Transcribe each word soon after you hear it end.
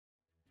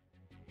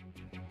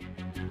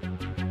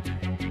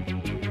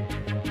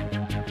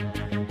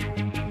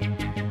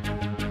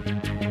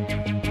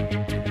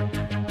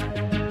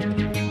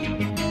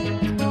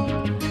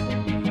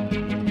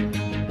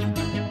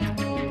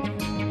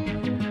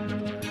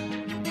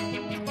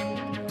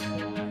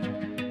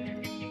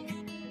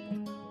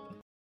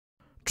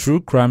True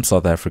Crime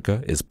South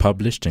Africa is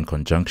published in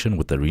conjunction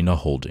with Arena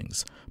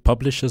Holdings,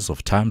 publishers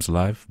of Times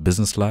Live,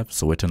 Business Live,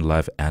 Sowetan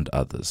Live, and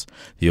others.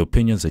 The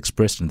opinions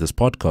expressed in this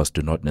podcast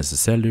do not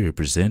necessarily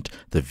represent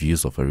the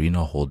views of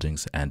Arena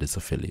Holdings and its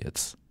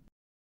affiliates.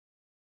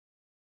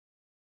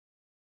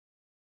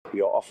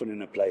 We are often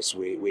in a place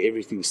where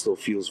everything still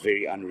feels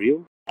very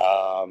unreal.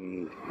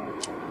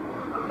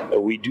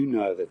 We do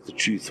know that the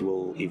truth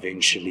will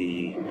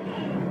eventually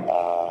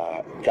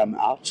come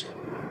out,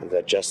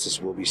 that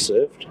justice will be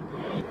served.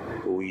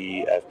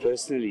 We have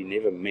personally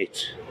never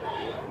met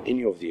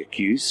any of the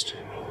accused.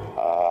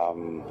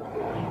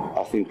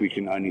 I think we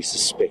can only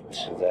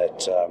suspect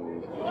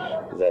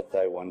that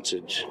they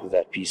wanted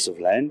that piece of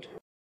land.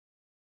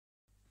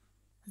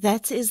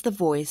 That is the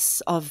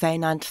voice of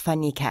Wynand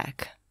van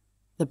Nierkerk,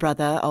 the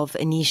brother of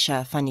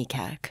Anisha van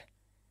Nierkerk.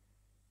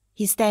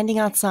 He's standing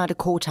outside a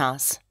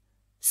courthouse,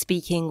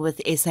 speaking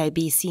with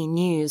SABC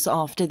News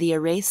after the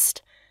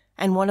arrest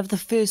and one of the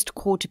first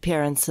court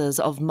appearances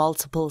of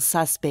multiple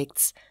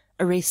suspects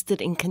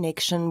arrested in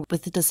connection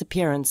with the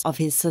disappearance of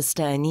his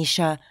sister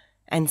Anisha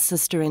and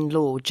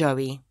sister-in-law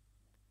Joey.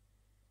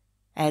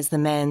 As the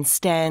man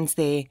stands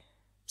there,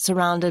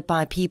 surrounded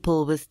by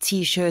people with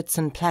T-shirts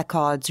and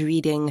placards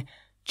reading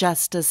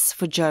 "Justice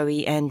for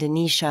Joey and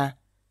Anisha,"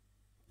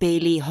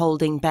 barely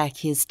holding back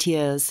his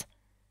tears,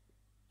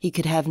 he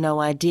could have no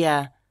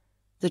idea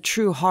the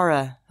true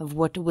horror of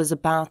what was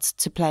about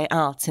to play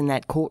out in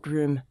that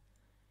courtroom,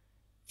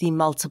 the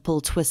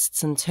multiple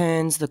twists and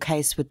turns the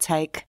case would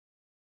take,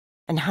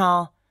 and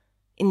how,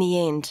 in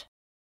the end,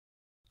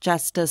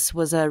 justice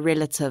was a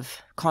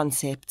relative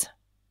concept.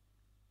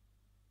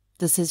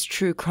 This is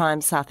True Crime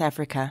South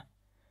Africa.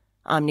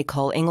 I'm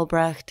Nicole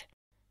Engelbrecht,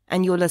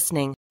 and you're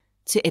listening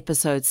to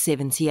episode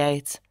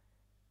 78,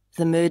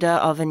 The Murder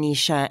of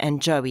Anisha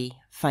and Joey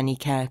van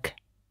Nierkerk.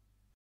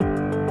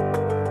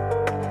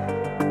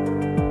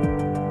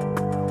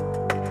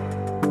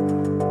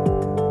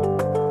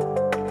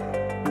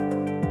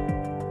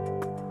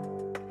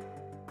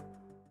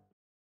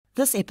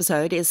 This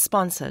episode is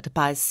sponsored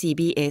by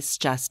CBS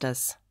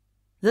Justice.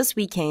 This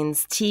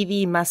weekend's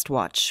TV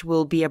must-watch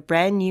will be a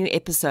brand new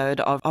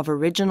episode of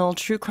original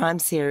true crime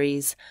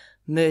series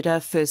Murder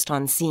First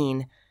on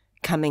Scene,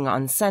 coming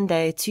on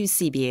Sunday to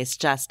CBS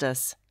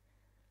Justice.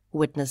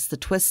 Witness the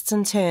twists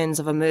and turns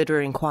of a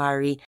murder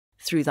inquiry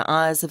through the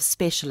eyes of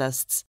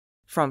specialists,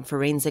 from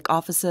forensic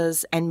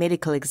officers and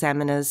medical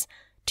examiners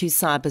to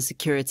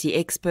cybersecurity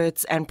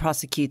experts and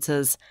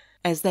prosecutors,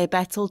 as they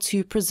battle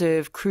to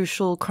preserve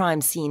crucial crime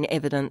scene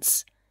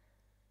evidence.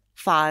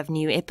 5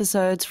 new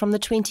episodes from the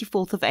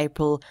 24th of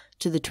April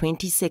to the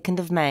 22nd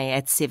of May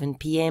at 7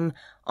 p.m.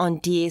 on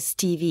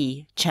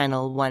DSTV,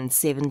 Channel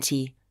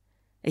 170.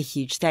 A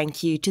huge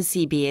thank you to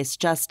CBS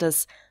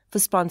Justice for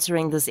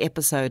sponsoring this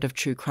episode of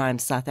True Crime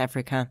South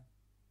Africa.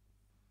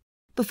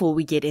 Before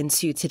we get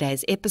into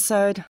today's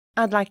episode,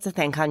 I'd like to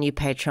thank our new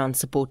Patreon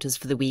supporters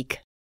for the week.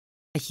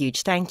 A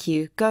huge thank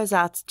you goes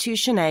out to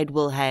Sinead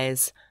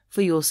Wilhays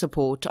for your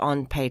support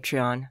on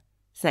Patreon.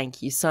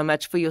 Thank you so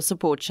much for your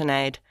support,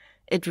 Sinead.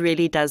 It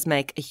really does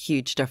make a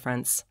huge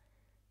difference.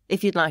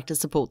 If you'd like to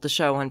support the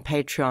show on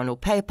Patreon or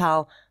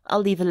PayPal,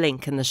 I'll leave a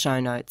link in the show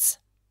notes.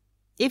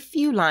 If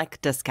you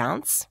like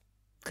discounts,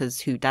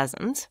 because who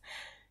doesn't,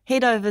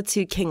 head over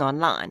to King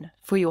Online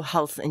for your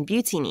health and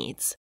beauty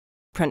needs,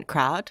 Print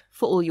Crowd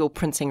for all your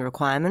printing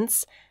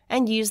requirements,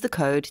 and use the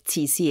code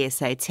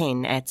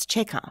TCSA10 at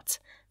checkout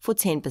for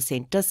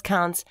 10%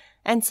 discount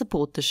and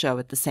support the show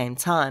at the same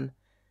time.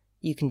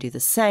 You can do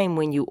the same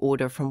when you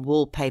order from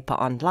Wallpaper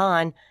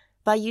Online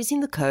by using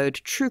the code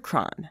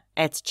TRUECRIME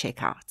at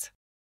checkout.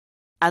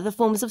 Other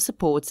forms of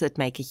support that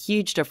make a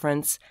huge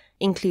difference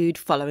include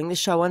following the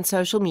show on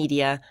social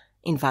media,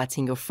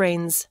 inviting your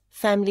friends,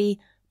 family,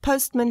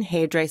 postman,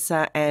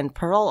 hairdresser, and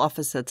parole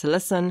officer to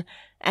listen,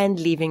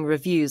 and leaving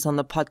reviews on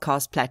the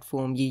podcast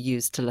platform you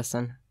use to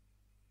listen.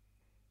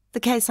 The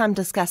case I'm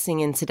discussing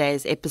in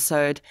today's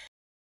episode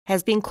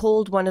has been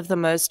called one of the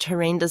most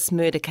horrendous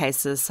murder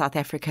cases South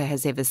Africa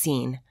has ever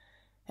seen,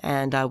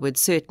 and I would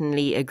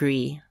certainly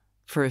agree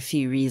for a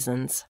few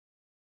reasons.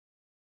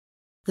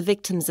 The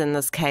victims in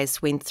this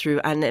case went through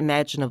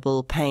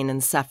unimaginable pain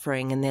and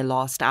suffering in their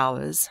last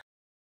hours,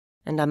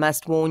 and I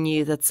must warn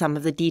you that some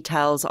of the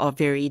details are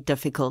very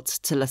difficult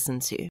to listen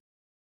to.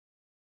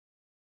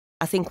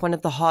 I think one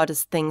of the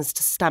hardest things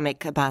to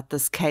stomach about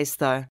this case,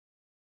 though,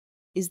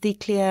 is the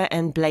clear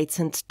and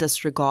blatant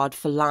disregard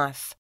for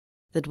life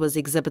that was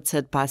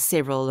exhibited by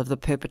several of the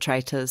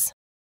perpetrators.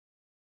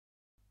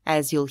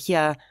 As you'll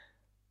hear,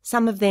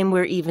 some of them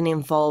were even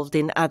involved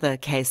in other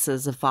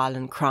cases of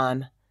violent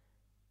crime,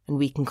 and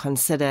we can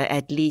consider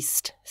at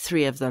least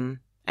 3 of them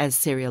as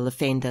serial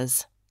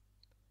offenders.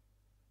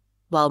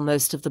 While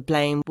most of the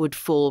blame would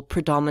fall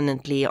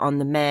predominantly on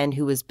the man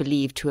who was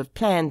believed to have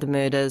planned the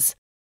murders,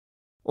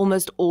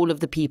 almost all of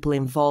the people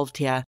involved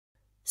here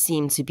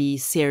seem to be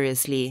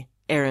seriously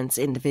errant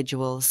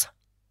individuals.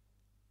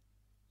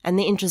 And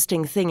the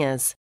interesting thing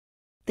is,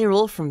 they're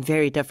all from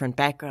very different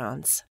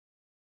backgrounds.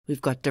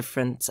 We've got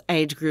different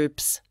age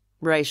groups,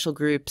 racial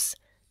groups,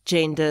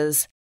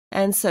 genders,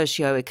 and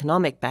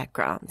socio-economic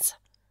backgrounds.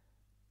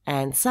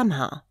 And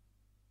somehow,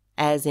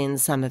 as in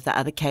some of the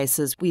other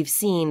cases we've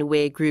seen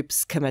where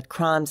groups commit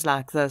crimes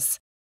like this,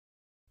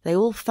 they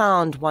all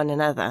found one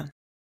another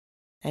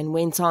and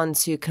went on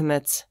to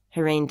commit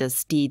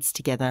horrendous deeds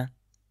together.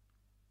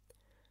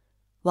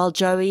 While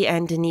Joey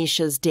and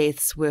Anisha's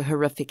deaths were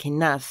horrific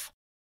enough,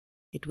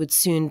 it would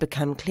soon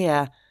become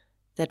clear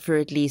that for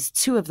at least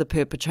two of the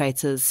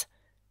perpetrators,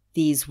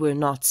 these were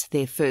not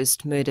their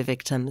first murder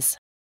victims.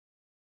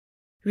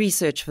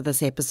 Research for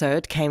this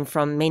episode came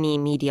from many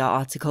media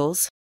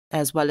articles,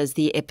 as well as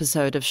the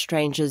episode of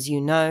Strangers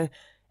You Know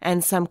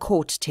and some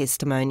court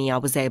testimony I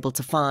was able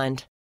to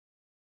find.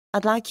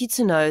 I'd like you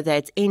to know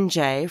that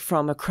NJ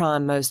from A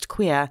Crime Most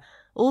Queer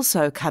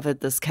also covered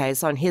this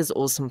case on his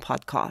awesome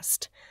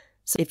podcast.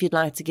 So if you'd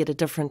like to get a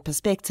different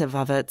perspective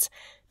of it,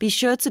 be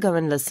sure to go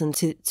and listen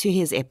to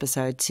his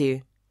episode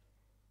too.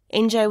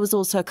 NJ was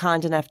also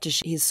kind enough to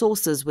share his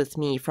sources with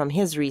me from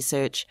his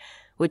research,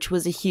 which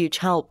was a huge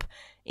help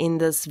in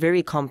this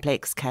very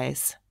complex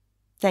case.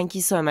 Thank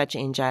you so much,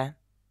 NJ.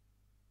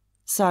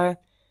 So,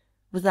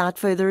 without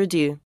further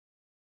ado,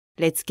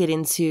 let's get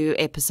into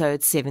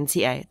episode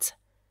 78.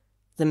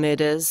 The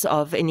murders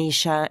of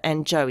Anisha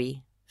and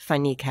Joey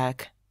van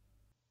Nierkerk.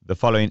 The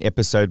following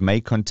episode may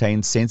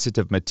contain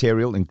sensitive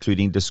material,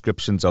 including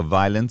descriptions of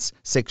violence,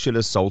 sexual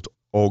assault,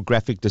 or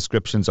graphic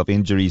descriptions of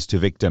injuries to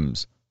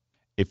victims.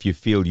 If you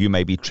feel you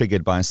may be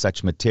triggered by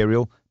such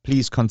material,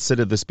 please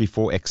consider this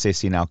before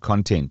accessing our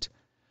content.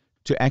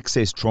 To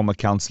access trauma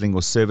counseling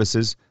or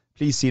services,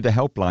 please see the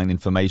helpline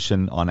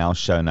information on our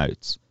show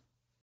notes.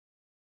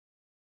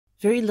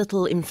 Very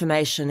little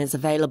information is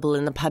available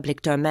in the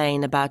public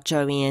domain about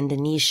Joey and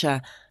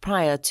Anisha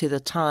prior to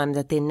the time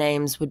that their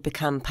names would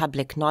become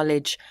public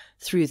knowledge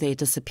through their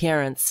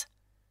disappearance.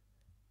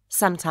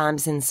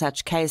 Sometimes in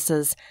such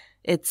cases,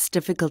 it's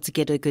difficult to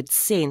get a good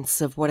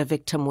sense of what a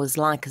victim was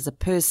like as a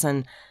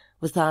person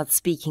without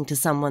speaking to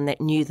someone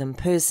that knew them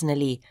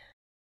personally.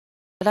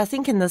 But I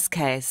think in this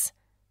case,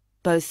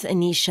 both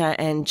Anisha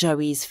and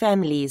Joey's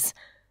families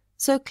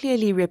so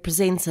clearly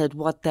represented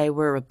what they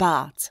were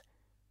about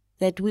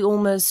that we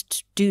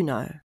almost do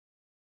know.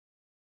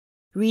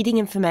 Reading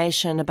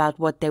information about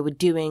what they were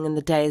doing in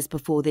the days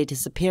before their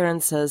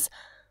disappearances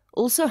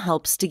also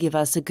helps to give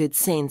us a good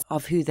sense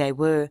of who they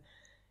were.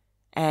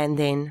 And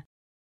then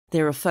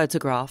there are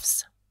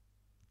photographs,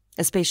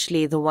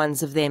 especially the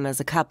ones of them as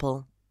a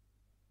couple.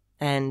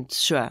 And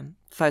sure,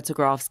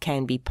 photographs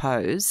can be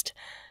posed,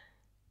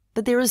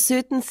 but there are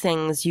certain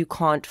things you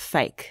can't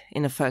fake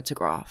in a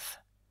photograph.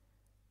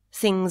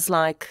 Things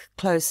like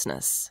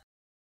closeness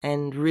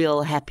and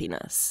real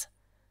happiness.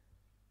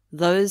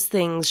 Those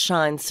things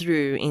shine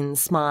through in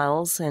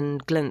smiles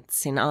and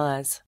glints in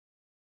eyes,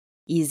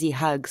 easy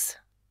hugs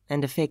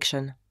and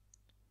affection.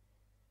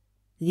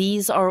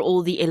 These are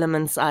all the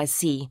elements I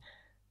see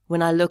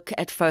when I look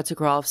at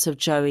photographs of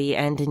Joey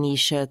and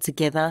Anisha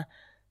together,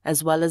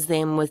 as well as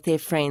them with their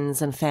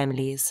friends and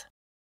families.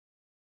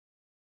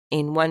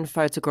 In one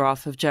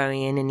photograph of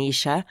Joey and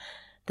Anisha,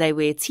 they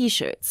wear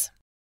t-shirts.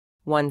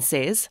 One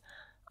says,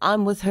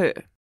 "I'm with her,"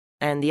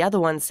 and the other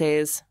one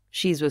says,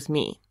 "She's with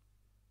me."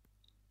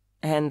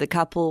 And the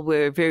couple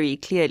were very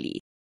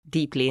clearly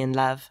deeply in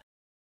love.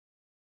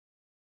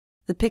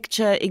 The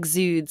picture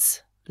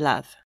exudes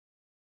love,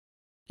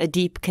 a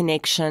deep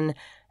connection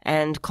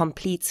and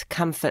complete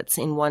comfort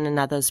in one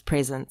another's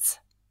presence.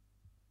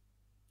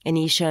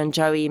 Anisha and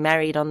Joey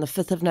married on the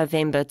 5th of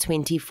November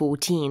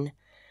 2014.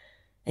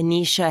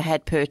 Anisha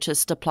had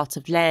purchased a plot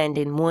of land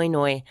in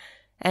Mooinooi,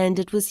 and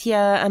it was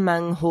here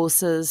among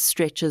horses,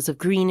 stretches of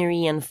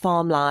greenery and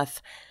farm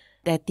life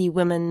that the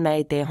women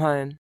made their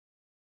home.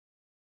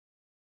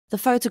 The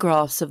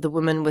photographs of the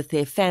women with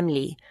their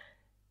family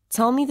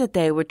tell me that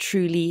they were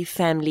truly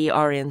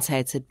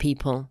family-orientated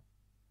people.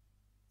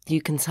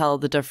 You can tell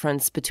the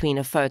difference between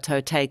a photo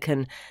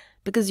taken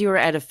because you're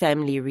at a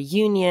family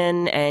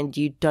reunion and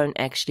you don't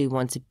actually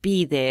want to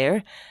be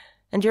there,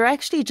 and you're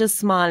actually just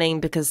smiling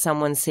because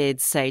someone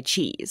said, "say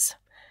cheese."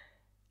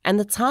 And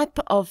the type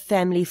of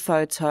family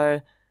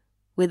photo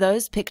where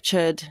those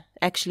pictured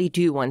actually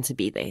do want to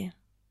be there.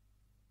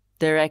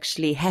 They're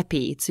actually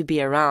happy to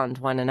be around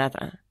one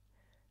another,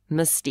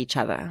 missed each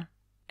other,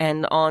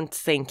 and aren't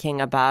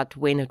thinking about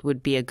when it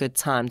would be a good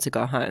time to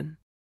go home.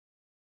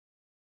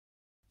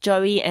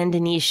 Joey and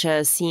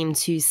Anisha seem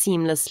to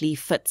seamlessly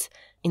fit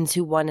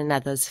into one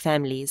another's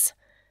families,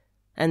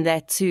 and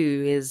that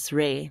too is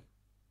rare.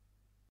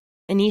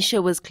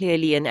 Anisha was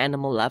clearly an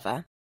animal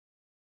lover.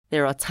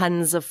 There are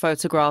tons of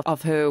photographs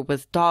of her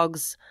with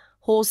dogs,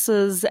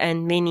 horses,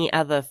 and many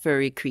other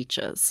furry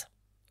creatures.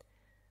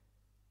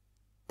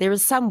 There are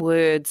some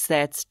words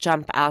that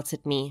jump out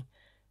at me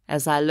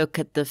as I look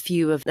at the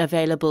few of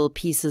available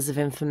pieces of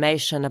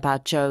information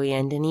about Joey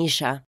and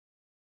Anisha.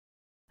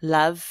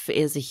 Love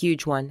is a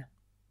huge one.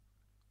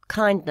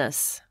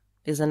 Kindness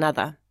is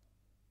another.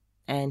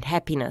 And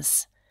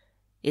happiness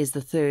is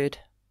the third.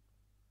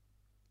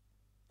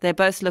 They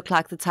both look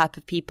like the type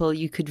of people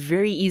you could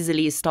very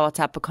easily start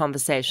up a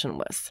conversation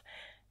with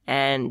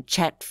and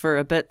chat for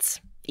a bit,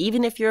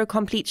 even if you're a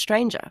complete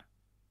stranger.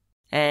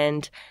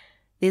 And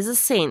there's a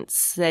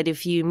sense that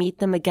if you meet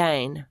them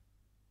again,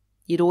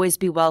 you'd always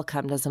be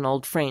welcomed as an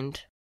old friend.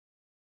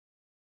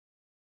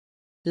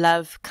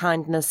 Love,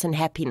 kindness, and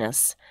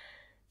happiness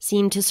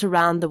seemed to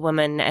surround the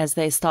women as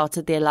they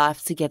started their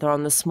life together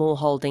on the small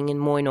holding in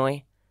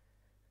Moinoi.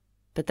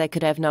 But they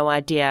could have no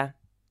idea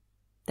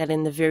that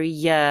in the very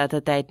year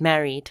that they'd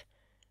married,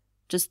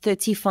 just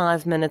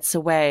 35 minutes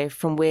away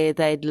from where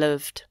they'd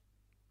lived,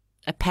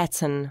 a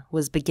pattern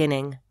was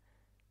beginning,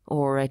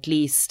 or at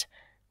least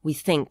we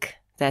think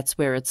that's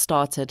where it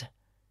started,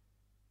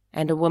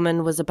 and a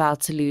woman was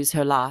about to lose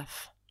her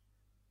life.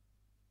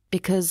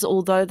 Because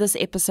although this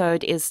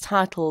episode is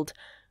titled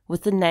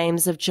with the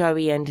names of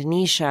Joey and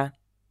Anisha,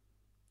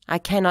 I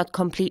cannot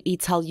completely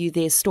tell you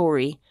their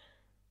story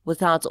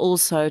without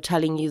also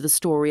telling you the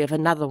story of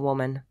another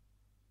woman,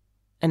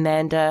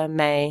 Amanda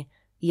May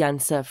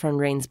Janse van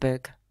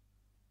Rensburg.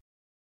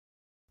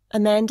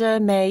 Amanda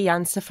May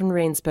Janse van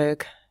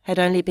Rensburg had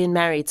only been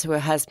married to her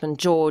husband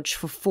George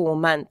for 4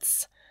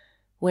 months,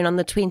 when on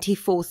the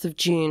 24th of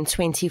June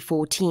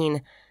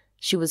 2014,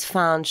 she was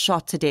found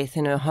shot to death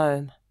in her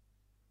home.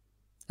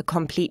 A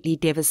completely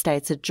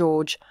devastated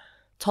George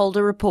told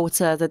a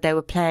reporter that they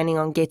were planning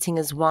on getting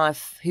his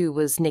wife, who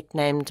was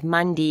nicknamed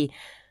Mandy,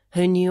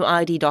 her new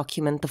ID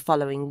document the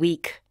following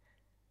week.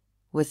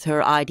 With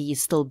her ID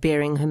still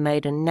bearing her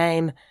maiden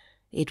name,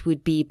 it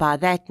would be by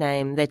that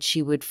name that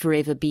she would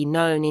forever be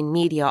known in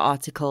media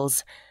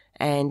articles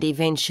and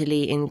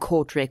eventually in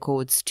court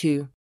records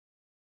too.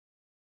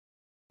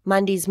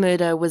 Mandy's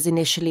murder was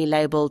initially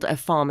labelled a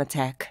farm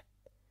attack.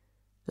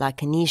 Like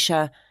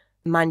Anisha,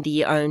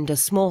 Mandy owned a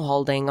small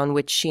holding on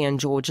which she and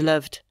George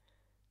lived.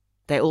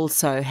 They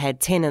also had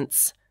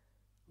tenants.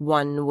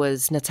 One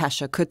was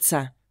Natasha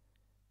Kutzer.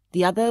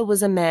 The other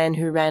was a man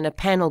who ran a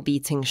panel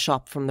beating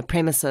shop from the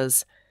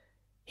premises.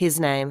 His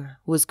name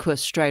was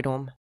Koos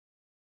Strydom.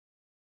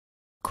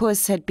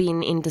 Koos had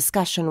been in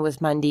discussion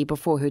with Mandy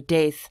before her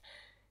death.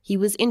 He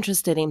was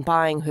interested in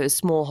buying her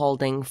small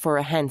holding for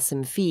a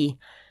handsome fee.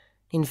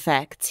 In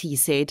fact, he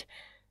said,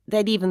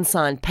 they'd even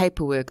signed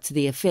paperwork to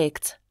the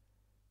effect.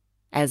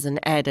 As an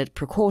added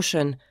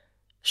precaution,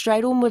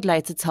 Strydom would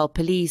later tell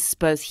police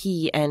both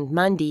he and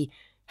Mandy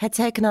had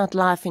taken out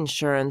life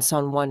insurance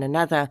on one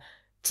another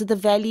to the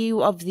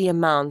value of the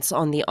amount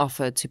on the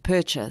offer to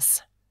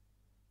purchase.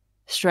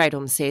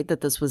 Strydom said that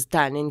this was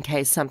done in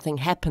case something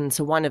happened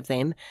to one of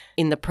them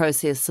in the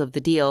process of the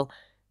deal,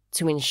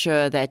 to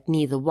ensure that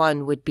neither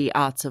one would be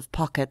out of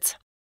pocket.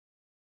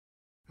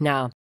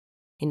 Now,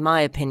 in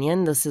my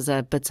opinion, this is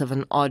a bit of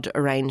an odd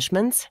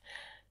arrangement,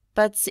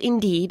 but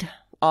indeed,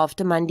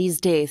 after Mandy's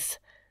death,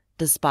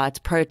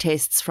 despite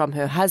protests from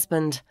her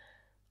husband,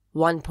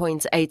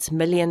 1.8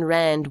 million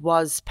rand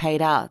was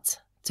paid out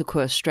to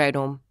Koos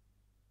Strydom.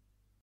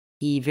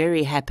 He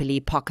very happily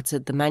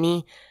pocketed the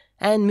money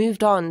and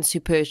moved on to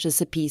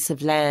purchase a piece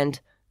of land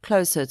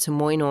closer to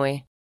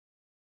Moinoi.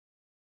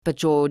 But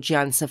George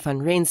Janse van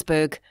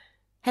Rensburg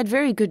had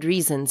very good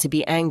reason to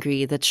be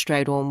angry that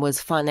Strydom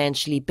was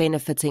financially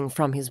benefiting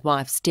from his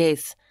wife's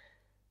death,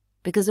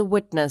 because a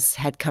witness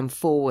had come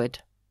forward.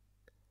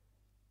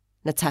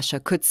 Natasha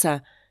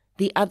Kutzer,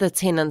 the other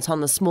tenant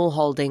on the small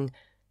holding,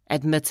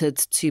 admitted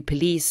to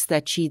police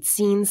that she'd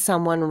seen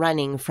someone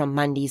running from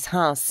Mandy's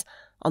house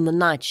on the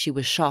night she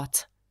was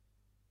shot.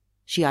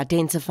 She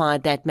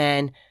identified that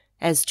man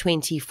as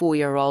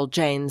 24-year-old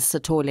James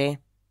Sithole.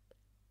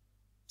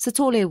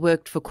 Sithole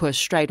worked for Koos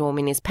Strydom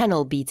in his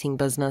panel beating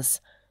business.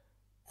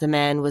 The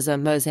man was a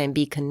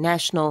Mozambican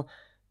national,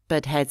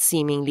 but had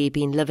seemingly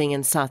been living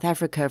in South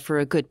Africa for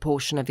a good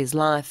portion of his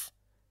life.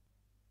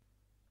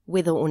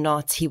 Whether or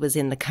not he was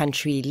in the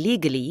country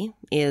legally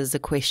is a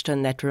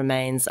question that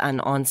remains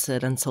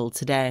unanswered until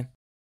today.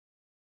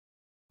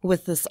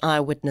 With this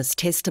eyewitness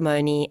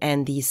testimony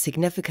and the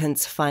significant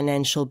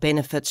financial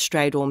benefits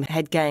Strydom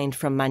had gained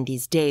from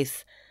Mandy's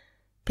death,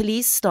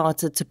 police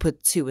started to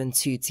put 2 and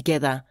 2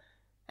 together,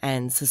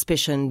 and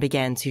suspicion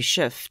began to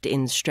shift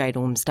in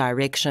Strydom's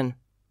direction.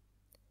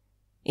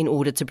 In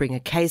order to bring a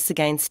case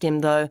against him,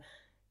 though,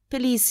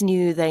 police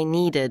knew they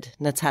needed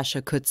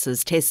Natasha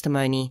Kutzer's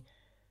testimony,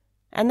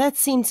 and that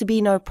seemed to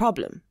be no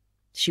problem.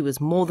 She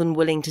was more than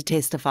willing to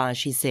testify,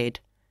 she said,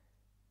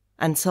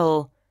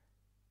 until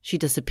she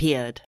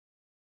disappeared.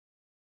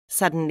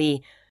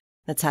 Suddenly,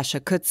 Natasha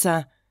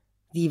Kutzer,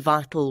 the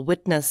vital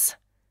witness,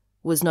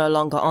 was no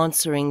longer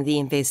answering the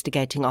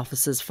investigating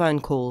officer's phone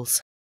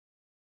calls.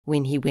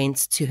 When he went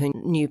to her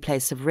new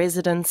place of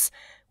residence,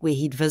 where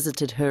he'd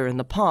visited her in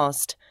the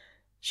past,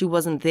 she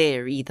wasn't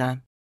there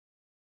either.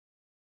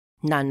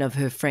 None of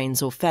her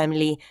friends or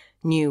family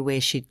knew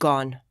where she'd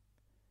gone.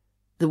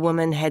 The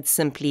woman had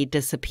simply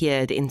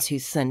disappeared into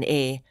thin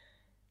air,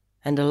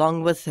 and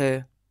along with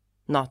her,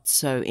 not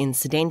so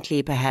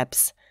incidentally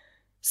perhaps,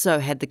 so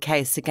had the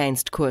case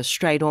against Koos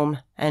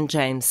Strydom and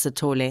James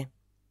Sithole.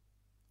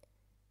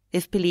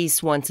 If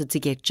police wanted to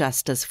get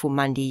justice for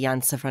Mandy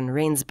Janse van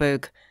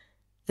Rensburg,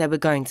 they were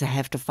going to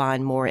have to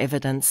find more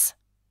evidence.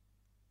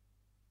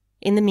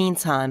 In the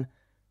meantime,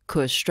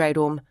 Koos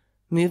Strydom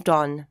moved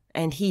on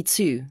and he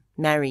too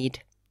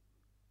married.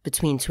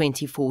 Between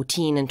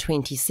 2014 and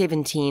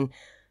 2017,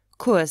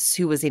 Koos,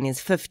 who was in his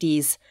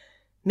 50s,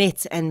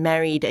 met and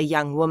married a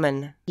young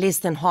woman less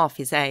than half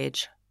his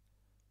age.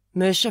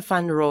 Mersha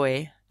van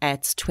Roy,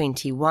 at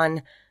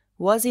 21,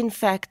 was in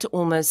fact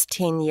almost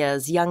 10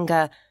 years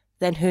younger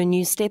than her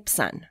new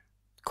stepson,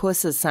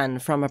 Koos's son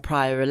from a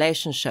prior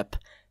relationship,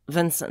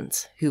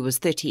 Vincent, who was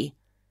 30.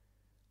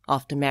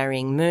 After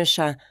marrying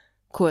Mersha,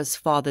 Koos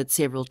fathered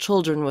several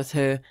children with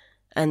her,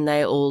 and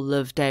they all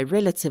lived a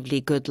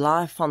relatively good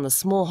life on the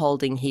small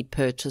holding he'd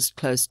purchased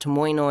close to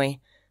Mooinooi,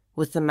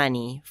 with the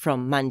money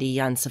from Mandy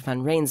Janse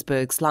van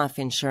Rensburg's life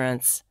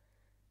insurance.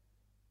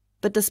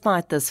 But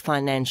despite this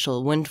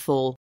financial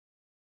windfall,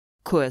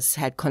 Koos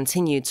had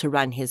continued to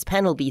run his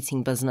panel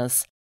beating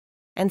business,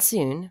 and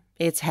soon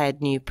it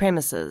had new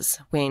premises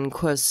when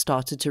Koos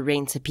started to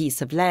rent a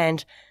piece of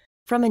land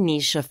from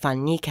Anisha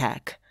van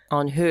Nierkerk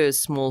on her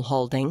small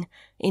holding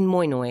in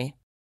Mooinooi.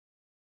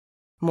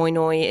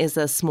 Mooinooi is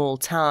a small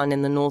town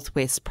in the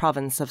northwest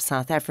province of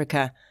South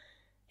Africa.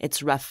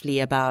 It's roughly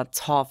about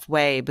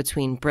halfway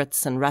between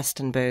Brits and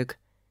Rustenburg.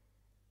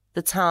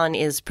 The town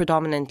is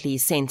predominantly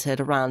centered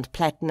around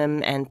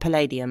platinum and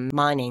palladium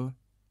mining.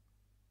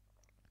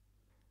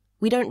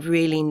 We don't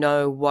really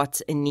know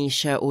what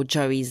Anisha or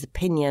Joey's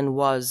opinion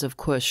was of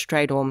Koos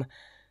Strydom,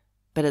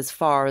 but as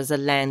far as a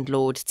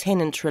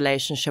landlord-tenant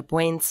relationship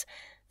went,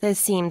 they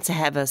seemed to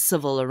have a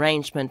civil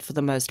arrangement for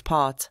the most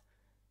part.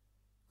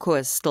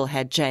 Koos still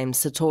had James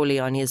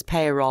Satorli on his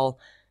payroll,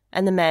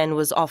 and the man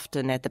was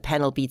often at the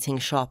panel beating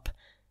shop,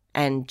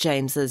 and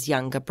James's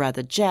younger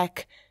brother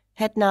Jack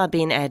had now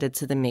been added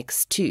to the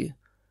mix too.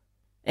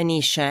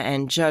 Anisha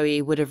and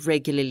Joey would have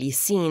regularly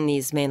seen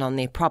these men on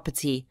their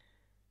property.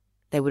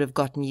 They would have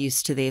gotten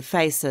used to their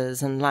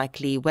faces and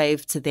likely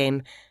waved to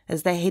them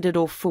as they headed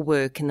off for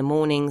work in the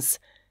mornings,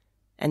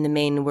 and the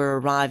men were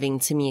arriving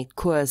to meet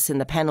Koos in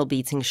the panel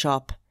beating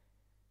shop.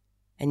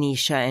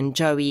 Anisha and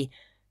Joey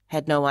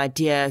had no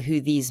idea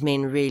who these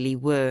men really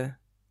were,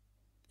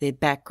 their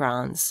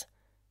backgrounds,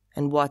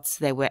 and what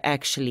they were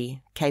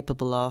actually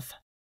capable of.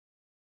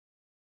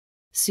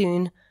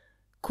 Soon,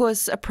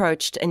 Koos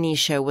approached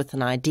Anisha with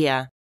an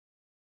idea.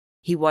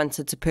 He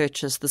wanted to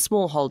purchase the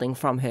small holding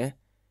from her.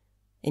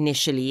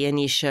 Initially,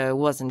 Anisha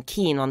wasn't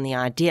keen on the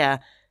idea,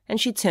 and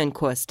she turned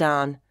Koos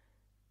down,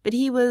 but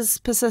he was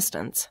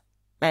persistent,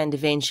 and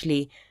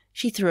eventually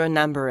she threw a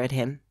number at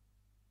him.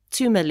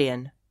 2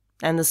 million,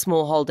 and the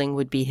small holding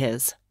would be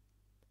his.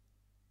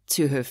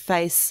 To her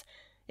face,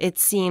 it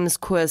seems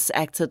Koos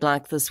acted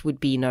like this would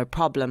be no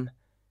problem,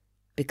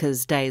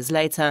 because days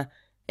later,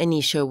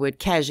 Anisha would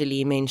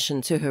casually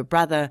mention to her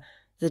brother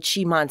that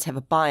she might have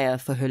a buyer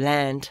for her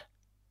land.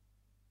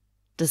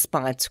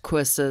 Despite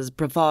Koos's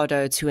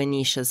bravado to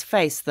Anisha's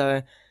face,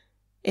 though,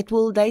 it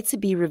will later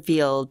be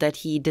revealed that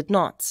he did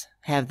not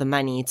have the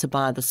money to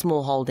buy the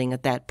small holding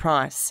at that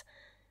price,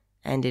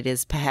 and it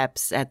is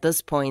perhaps at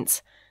this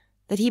point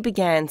that he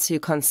began to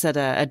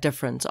consider a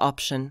different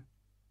option.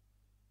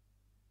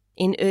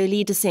 In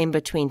early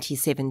December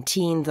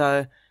 2017,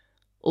 though,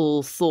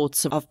 all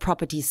thoughts of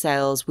property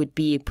sales would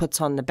be put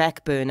on the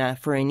back burner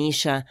for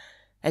Anisha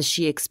as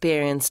she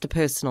experienced a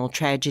personal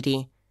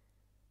tragedy.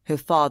 Her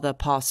father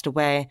passed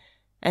away,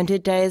 and her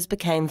days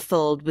became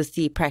filled with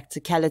the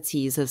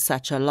practicalities of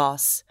such a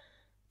loss,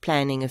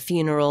 planning a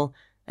funeral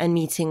and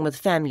meeting with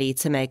family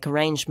to make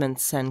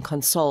arrangements and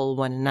console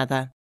one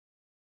another.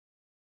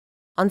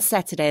 On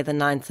Saturday the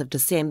 9th of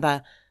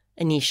December,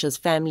 Anisha's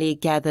family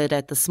gathered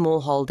at the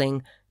small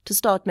holding to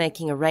start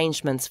making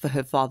arrangements for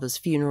her father's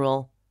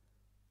funeral.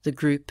 The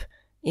group,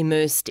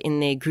 immersed in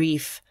their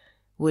grief,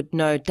 would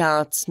no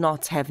doubt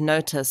not have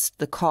noticed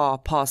the car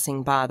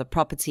passing by the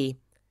property,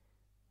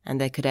 and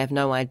they could have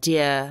no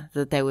idea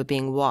that they were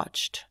being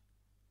watched.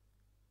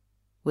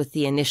 With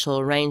the initial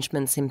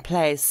arrangements in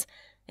place,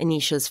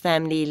 Anisha's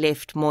family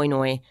left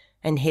Mooinooi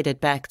and headed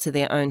back to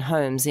their own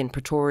homes in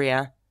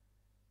Pretoria.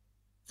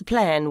 The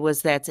plan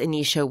was that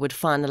Anisha would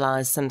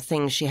finalize some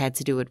things she had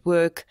to do at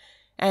work,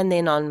 and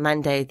then on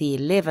Monday the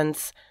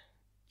 11th,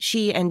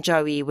 she and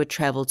Joey would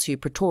travel to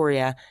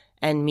Pretoria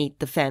and meet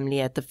the family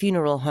at the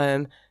funeral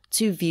home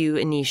to view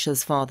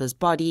Anisha's father's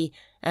body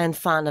and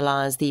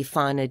finalize the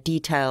finer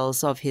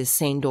details of his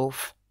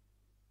send-off.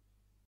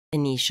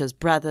 Anisha's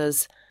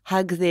brothers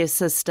hug their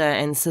sister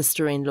and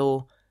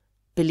sister-in-law,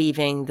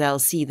 believing they'll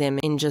see them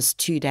in just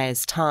 2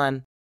 days'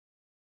 time.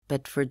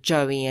 But for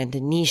Joey and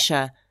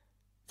Anisha,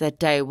 that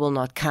day will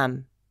not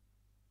come,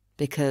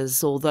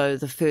 because although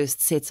the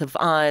first set of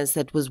eyes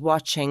that was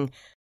watching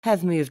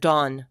have moved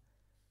on,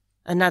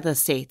 another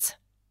set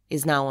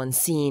is now on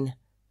scene,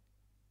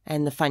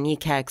 and the Van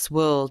Nierkerk's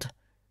world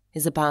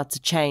is about to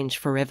change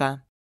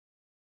forever.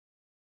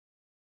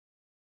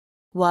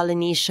 While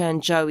Anisha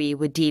and Joey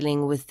were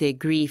dealing with their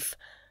grief,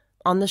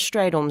 on the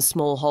Strydom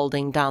small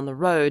holding down the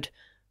road,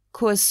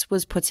 Koos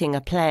was putting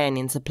a plan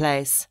into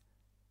place.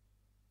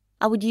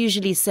 I would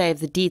usually save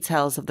the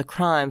details of the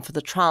crime for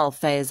the trial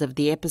phase of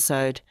the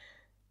episode,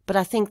 but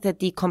I think that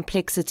the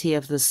complexity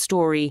of this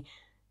story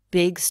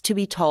begs to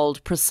be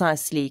told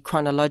precisely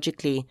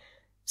chronologically,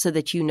 so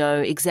that you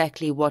know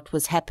exactly what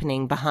was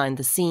happening behind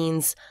the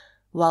scenes,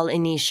 while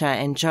Anisha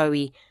and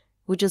Joey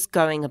were just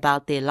going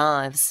about their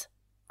lives,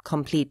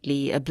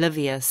 completely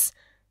oblivious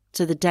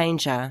to the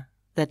danger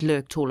that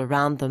lurked all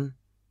around them.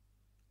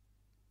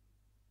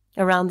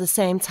 Around the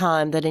same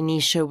time that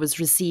Anisha was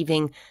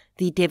receiving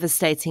the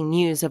devastating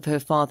news of her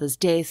father's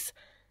death,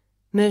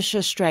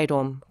 Mersha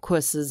Strydom,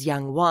 Koos's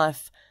young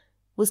wife,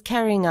 was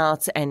carrying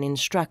out an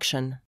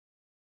instruction.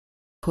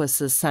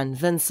 Koos's son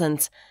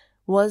Vincent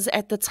was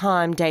at the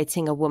time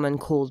dating a woman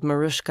called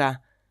Marushka,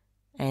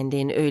 and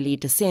in early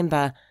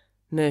December,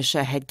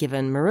 Mersha had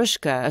given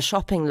Marushka a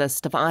shopping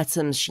list of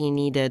items she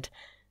needed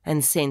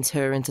and sent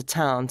her into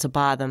town to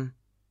buy them.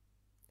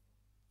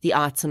 The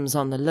items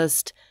on the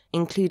list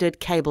included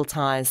cable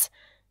ties,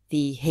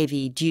 the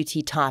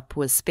heavy-duty type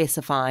was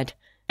specified,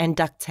 and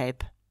duct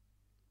tape.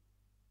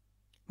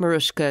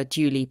 Marushka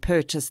duly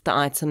purchased the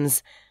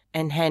items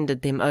and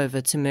handed them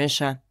over to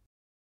Mersha.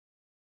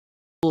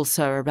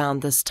 Also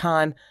around this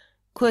time,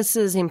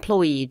 Koos's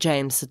employee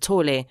James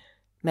Sitole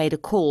made a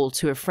call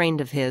to a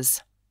friend of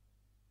his.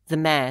 The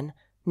man,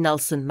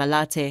 Nelson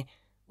Malate,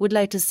 would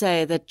later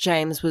say that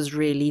James was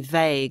really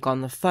vague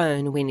on the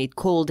phone when he'd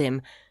called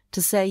him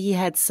to say he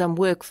had some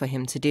work for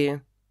him to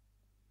do.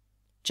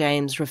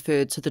 James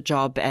referred to the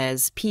job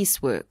as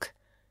piecework,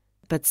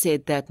 but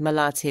said that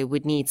Malate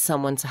would need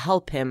someone to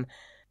help him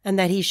and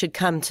that he should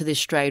come to the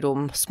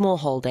Strydom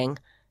smallholding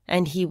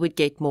and he would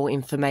get more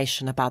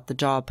information about the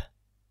job.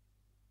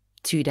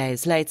 2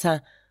 days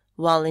later,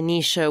 while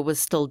Anisha was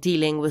still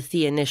dealing with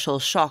the initial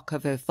shock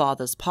of her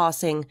father's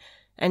passing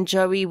and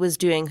Joey was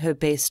doing her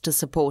best to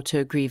support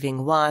her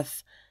grieving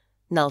wife,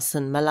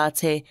 Nelson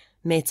Malate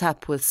met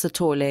up with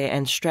Sitole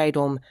and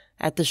Strydom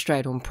at the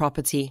Strydom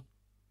property.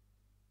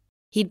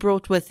 He'd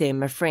brought with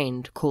him a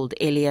friend called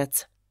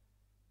Elliot.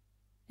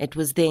 It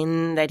was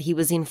then that he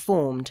was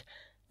informed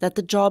that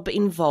the job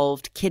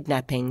involved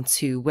kidnapping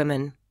 2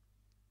 women.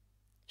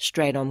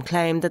 Strydom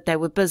claimed that they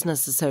were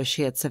business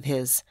associates of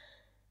his.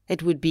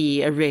 It would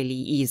be a really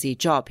easy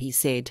job, he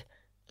said,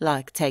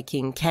 like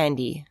taking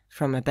candy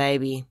from a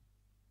baby.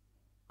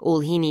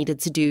 All he needed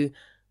to do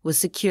was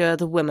secure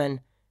the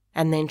women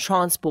and then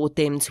transport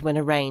them to an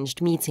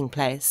arranged meeting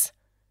place.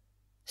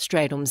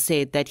 Strydom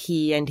said that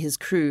he and his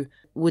crew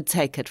would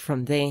take it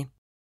from there.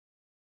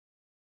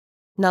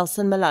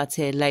 Nelson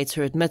Malate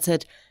later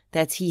admitted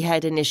that he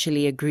had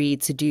initially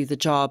agreed to do the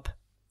job.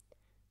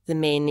 The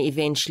men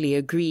eventually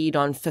agreed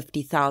on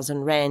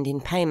 50,000 rand in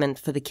payment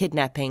for the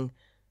kidnapping,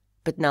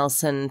 but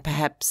Nelson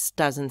perhaps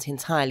doesn't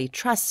entirely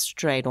trust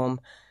Strydom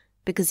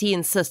because he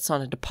insists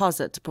on a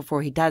deposit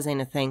before he does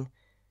anything.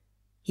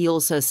 He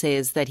also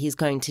says that he's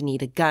going to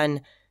need a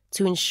gun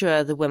to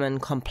ensure the women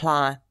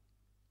comply.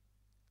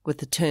 With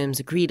the terms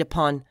agreed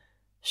upon,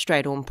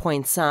 Strydom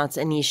points out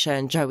Anisha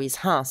and Joey's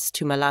house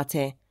to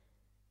Malate.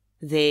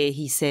 There,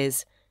 he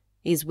says,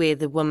 is where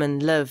the women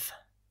live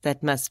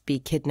that must be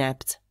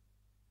kidnapped.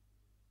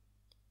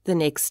 The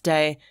next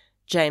day,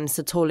 James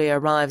Sitole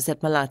arrives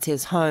at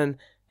Malate's home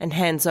and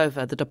hands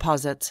over the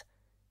deposit.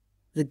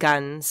 The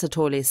gun,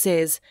 Sitole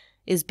says,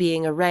 is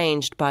being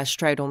arranged by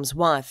Strydom's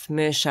wife,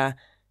 Mersha,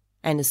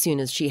 and as soon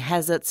as she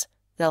has it,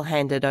 they'll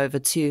hand it over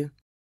too.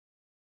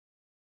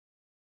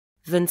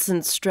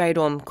 Vincent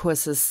Strydom,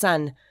 Koos's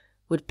son,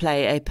 would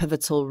play a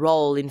pivotal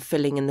role in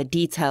filling in the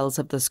details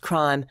of this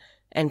crime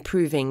and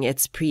proving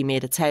its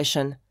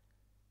premeditation.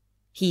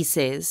 He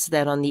says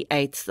that on the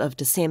 8th of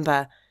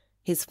December,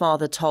 his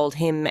father told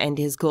him and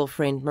his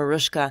girlfriend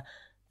Marushka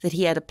that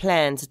he had a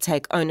plan to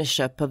take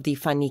ownership of the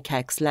van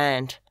Niekerk's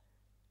land.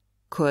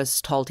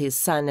 Koos told his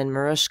son and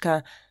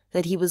Marushka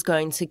that he was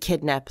going to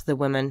kidnap the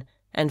women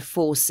and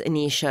force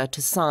Anisha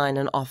to sign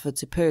an offer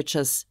to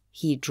purchase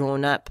he'd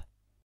drawn up.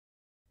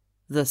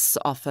 This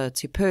offer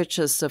to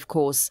purchase, of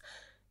course,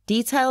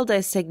 detailed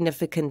a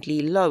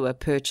significantly lower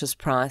purchase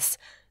price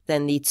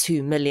than the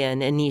 2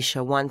 million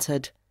Anisha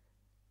wanted.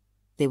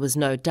 There was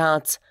no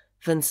doubt,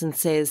 Vincent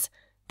says,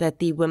 that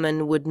the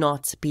women would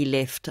not be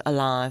left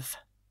alive.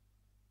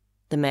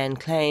 The man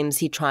claims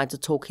he tried to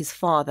talk his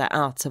father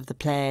out of the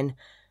plan,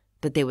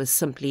 but there was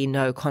simply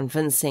no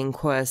convincing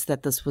Koos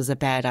that this was a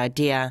bad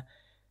idea,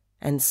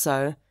 and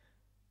so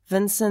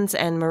Vincent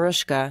and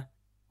Marushka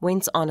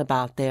went on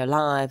about their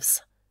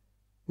lives,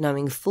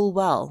 knowing full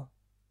well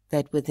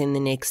that within the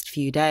next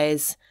few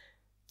days,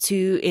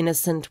 2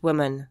 innocent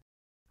women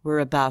were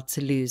about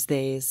to lose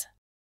theirs.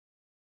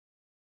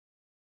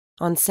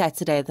 On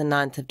Saturday the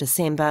 9th of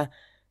December,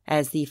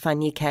 as the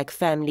van Niekerk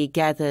family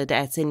gathered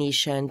at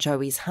Anisha and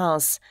Joey's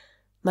house,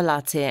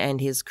 Malate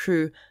and his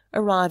crew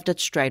arrived at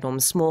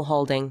Strydom's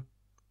smallholding.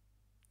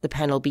 The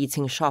panel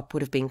beating shop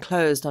would have been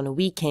closed on a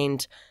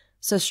weekend,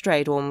 so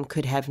Strydom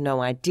could have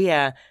no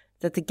idea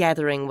that the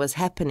gathering was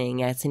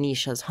happening at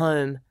Anisha's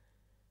home.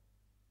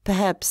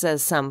 Perhaps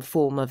as some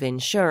form of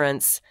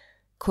insurance,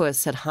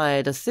 Koos had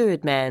hired a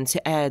third man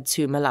to add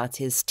to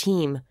Malate's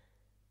team.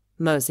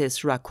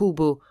 Moses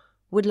Rakubu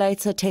would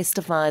later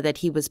testify that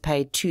he was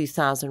paid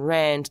 2,000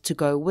 rand to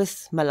go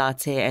with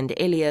Malate and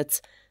Elliot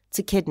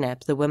to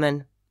kidnap the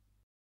women.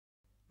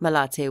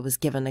 Malate was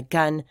given a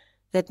gun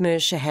that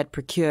Mersha had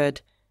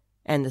procured,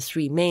 and the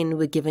 3 men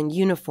were given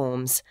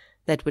uniforms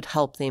that would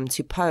help them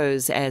to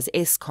pose as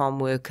Eskom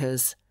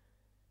workers.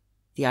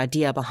 The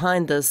idea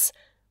behind this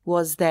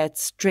was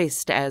that,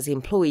 dressed as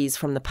employees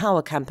from the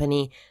power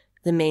company,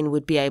 the men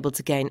would be able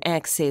to gain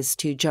access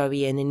to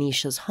Joey and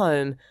Anisha's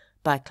home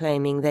by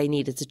claiming they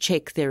needed to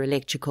check their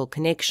electrical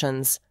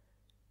connections.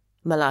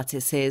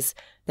 Malate says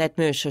that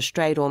Mersha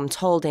Strydom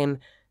told him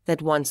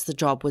that once the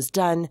job was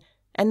done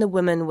and the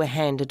women were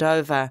handed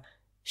over,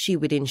 she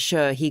would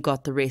ensure he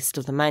got the rest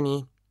of the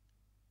money.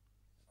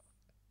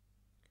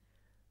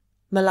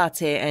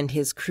 Malate and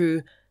his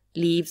crew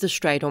leave the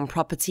Strydom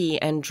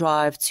property and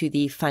drive to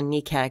the Van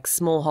Niekerk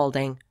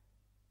smallholding.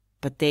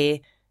 But there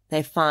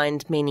they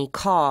find many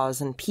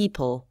cars and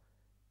people.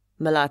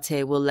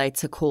 Malate will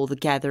later call the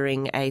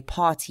gathering a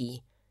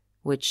party,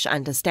 which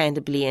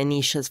understandably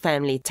Anisha's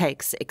family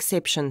takes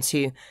exception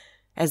to,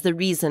 as the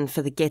reason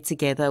for the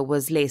get-together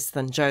was less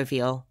than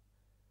jovial.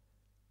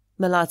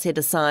 Malate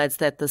decides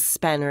that the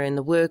spanner in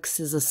the works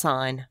is a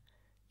sign.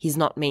 He's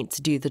not meant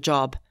to do the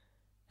job,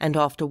 and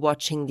after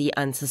watching the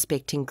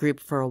unsuspecting group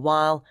for a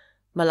while,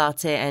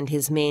 Malate and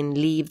his men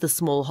leave the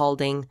small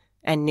holding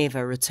and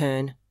never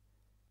return.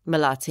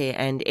 Malate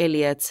and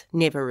Elliot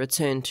never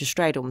return to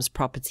Strydom's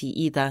property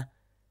either.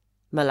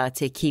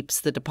 Malate keeps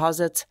the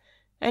deposit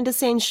and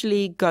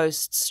essentially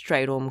ghosts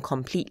Strydom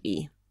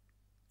completely.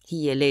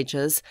 He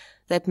alleges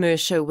that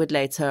Mersha would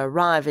later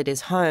arrive at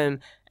his home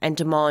and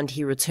demand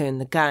he return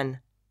the gun.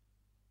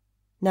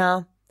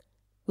 Now,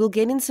 we'll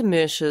get into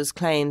Mersha's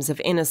claims of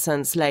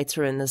innocence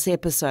later in this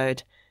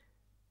episode,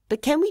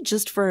 but can we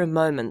just for a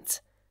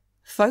moment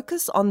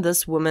focus on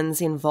this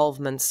woman's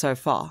involvement so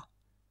far?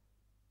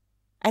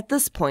 At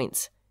this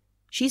point,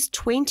 she's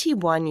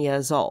 21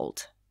 years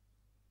old.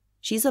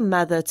 She's a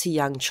mother to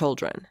young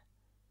children,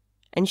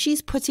 and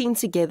she's putting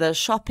together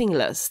shopping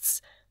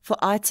lists for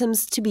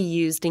items to be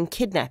used in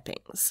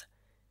kidnappings.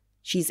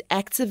 She's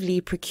actively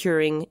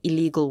procuring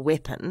illegal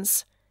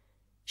weapons.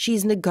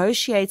 She's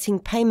negotiating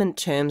payment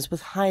terms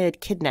with hired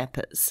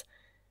kidnappers.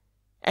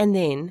 And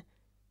then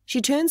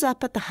she turns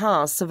up at the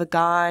house of a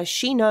guy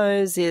she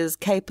knows is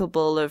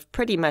capable of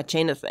pretty much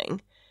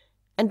anything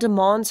and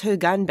demands her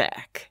gun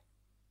back.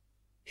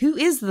 Who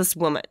is this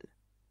woman?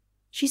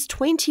 She's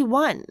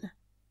 21.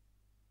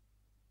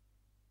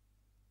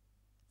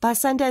 By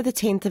Sunday the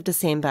 10th of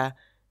December,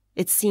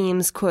 it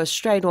seems Koos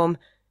Strydom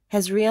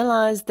has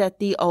realized that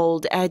the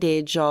old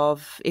adage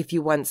of if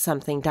you want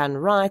something done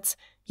right,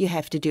 you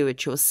have to do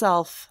it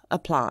yourself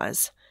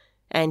applies,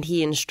 and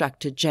he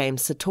instructed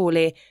James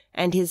Sithole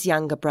and his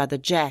younger brother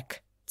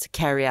Jack to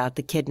carry out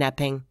the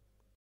kidnapping.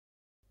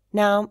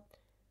 Now,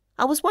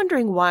 I was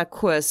wondering why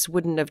Koos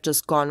wouldn't have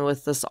just gone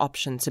with this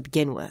option to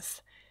begin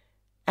with,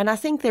 and I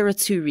think there are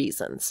 2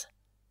 reasons.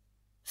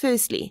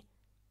 Firstly,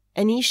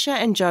 Anisha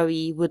and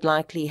Joey would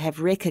likely have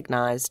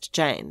recognized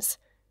James,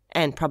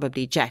 and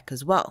probably Jack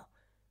as well,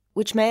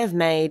 which may have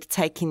made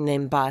taking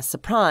them by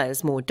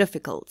surprise more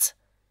difficult.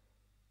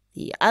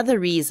 The other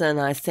reason,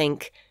 I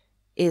think,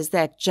 is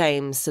that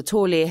James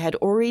Sithole had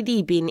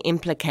already been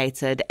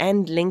implicated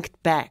and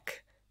linked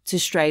back to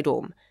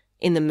Strydom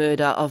in the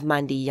murder of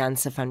Mandy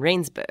Janse van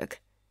Rensburg.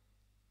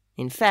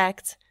 In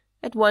fact,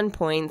 at one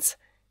point,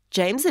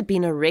 James had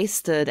been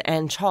arrested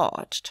and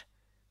charged.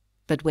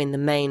 But when the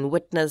main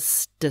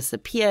witness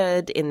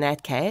disappeared in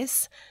that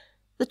case,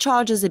 the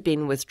charges had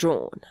been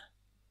withdrawn.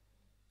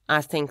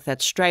 I think that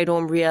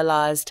Strydom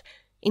realized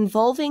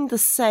involving the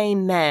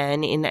same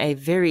man in a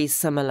very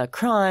similar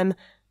crime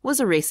was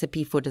a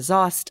recipe for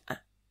disaster.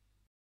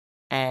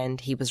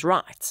 And he was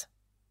right.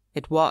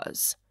 It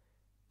was.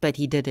 But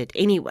he did it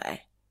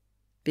anyway,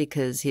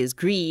 because his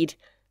greed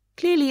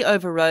clearly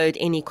overrode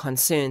any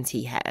concerns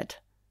he had.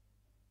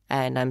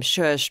 And I'm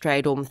sure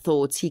Strydom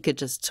thought he could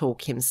just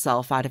talk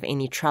himself out of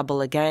any trouble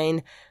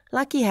again,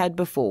 like he had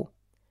before.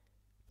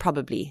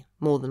 Probably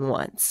more than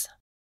once.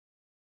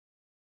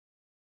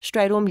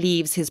 Strydom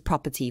leaves his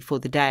property for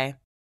the day.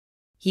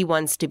 He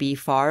wants to be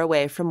far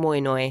away from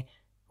Mooinooi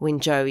when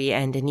Joey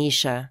and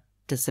Anisha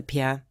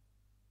disappear.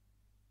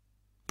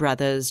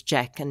 Brothers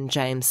Jack and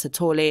James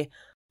Sithole,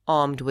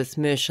 armed with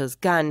Mersha's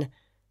gun,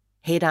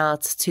 head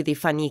out to the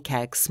Van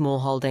Niekerk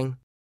smallholding.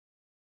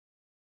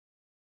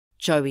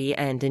 Joey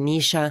and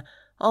Anisha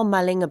are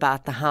mulling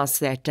about the house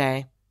that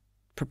day,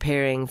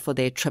 preparing for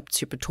their trip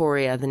to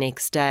Pretoria the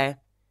next day.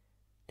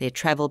 Their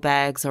travel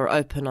bags are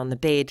open on the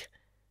bed.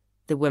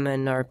 The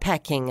women are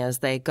packing as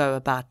they go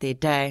about their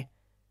day.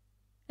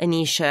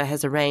 Anisha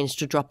has arranged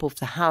to drop off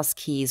the house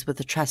keys with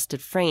a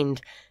trusted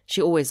friend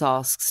she always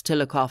asks to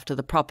look after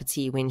the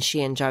property when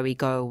she and Joey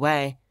go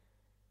away.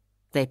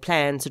 They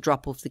plan to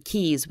drop off the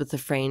keys with the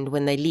friend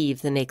when they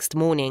leave the next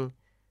morning,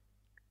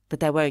 but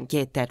they won't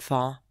get that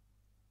far.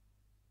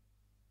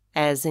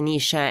 As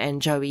Anisha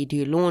and Joey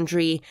do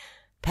laundry,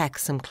 pack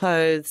some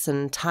clothes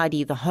and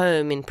tidy the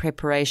home in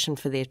preparation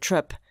for their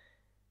trip,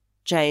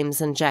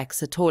 James and Jack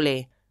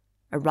Sithole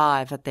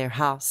arrive at their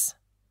house.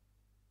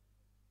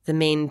 The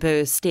men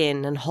burst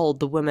in and hold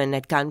the women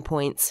at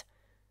gunpoint.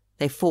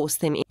 They force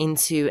them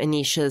into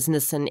Anisha's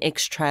Nissan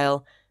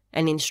X-Trail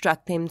and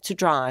instruct them to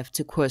drive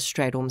to Koos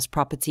Stradom's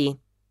property.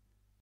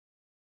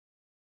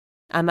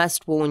 I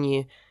must warn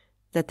you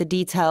that the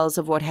details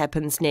of what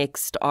happens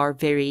next are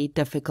very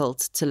difficult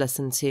to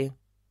listen to.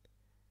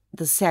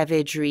 The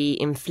savagery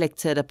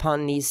inflicted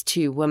upon these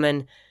two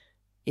women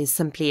is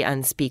simply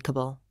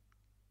unspeakable.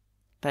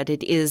 But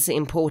it is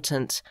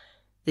important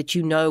that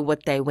you know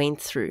what they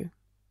went through,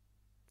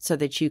 so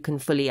that you can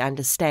fully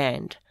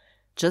understand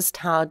just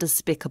how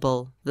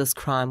despicable this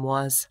crime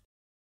was.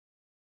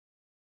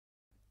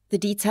 The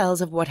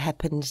details of what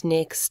happened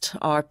next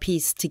are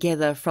pieced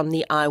together from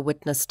the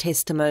eyewitness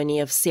testimony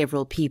of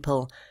several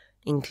people,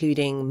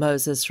 including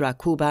Moses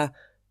Rakuba,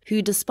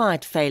 who,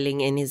 despite failing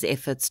in his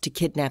efforts to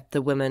kidnap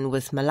the women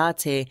with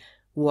Malate,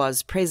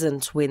 was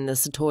present when the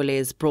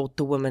Sitoles brought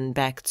the woman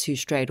back to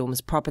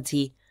Stradom's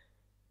property.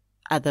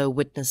 Other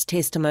witness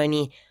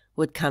testimony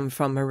would come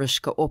from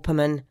Mariska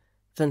Opperman,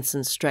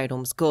 Vincent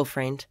Stradom's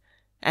girlfriend,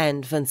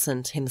 and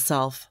Vincent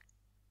himself.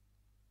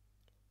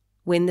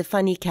 When the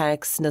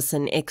Nierkerk's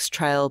Nissan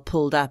X-Trail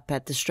pulled up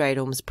at the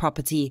Stradom's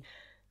property,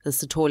 the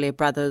Sitole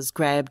brothers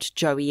grabbed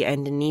Joey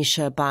and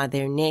Anisha by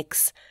their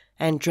necks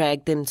and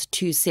dragged them to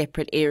two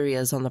separate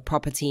areas on the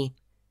property.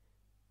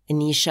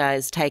 Anisha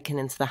is taken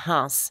into the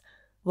house,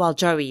 while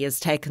Joey is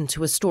taken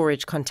to a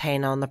storage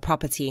container on the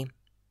property.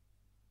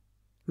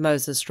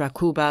 Moses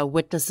Rakuba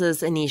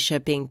witnesses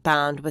Anisha being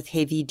bound with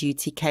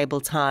heavy-duty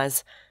cable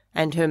ties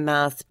and her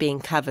mouth being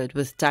covered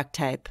with duct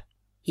tape.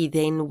 He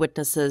then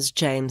witnesses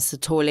James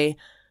Sitole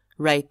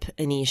rape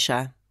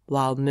Anisha,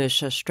 while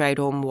Mersha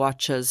Stradom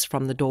watches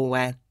from the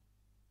doorway.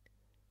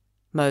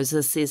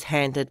 Moses is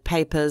handed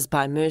papers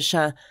by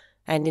Mersha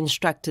and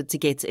instructed to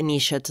get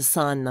Anisha to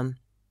sign them.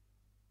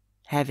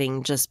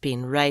 Having just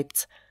been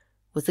raped,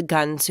 with a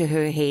gun to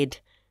her head,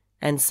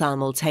 and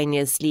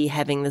simultaneously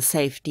having the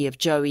safety of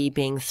Joey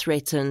being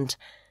threatened,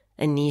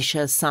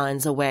 Anisha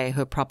signs away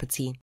her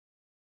property.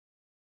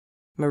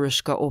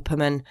 Mariska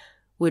Opperman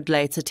would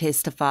later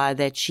testify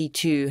that she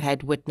too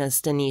had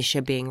witnessed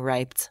Anisha being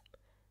raped,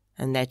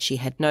 and that she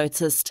had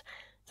noticed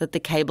that the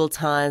cable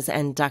ties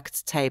and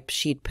duct tape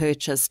she'd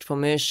purchased for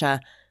Mersha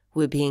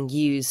were being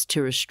used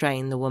to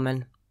restrain the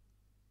woman.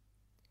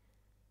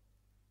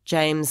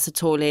 James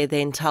Sitole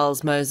then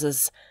tells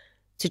Moses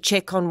to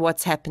check on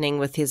what's happening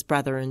with his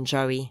brother and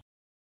Joey.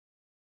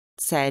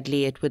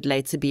 Sadly, it would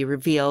later be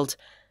revealed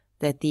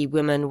that the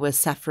women were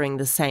suffering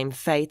the same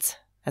fate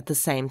at the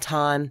same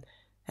time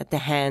at the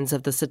hands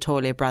of the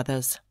Sitole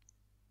brothers.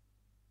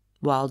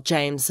 While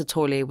James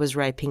Sitole was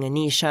raping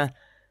Anisha,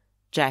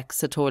 Jack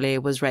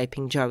Sitole was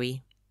raping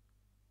Joey.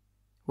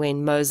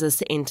 When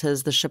Moses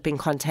enters the shipping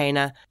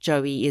container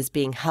Joey is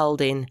being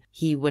held in,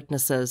 he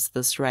witnesses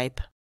this rape.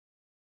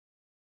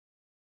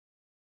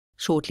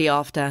 Shortly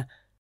after,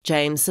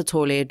 James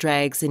Sitole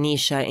drags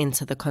Anisha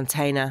into the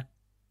container.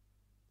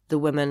 The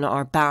women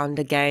are bound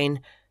again,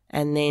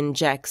 and then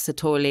Jack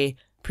Sitole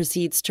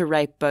proceeds to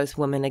rape both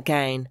women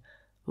again,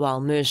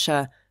 while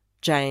Mersha,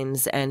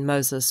 James, and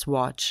Moses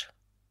watch.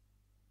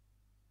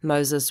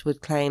 Moses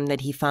would claim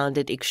that he found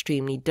it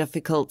extremely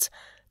difficult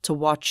to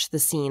watch the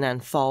scene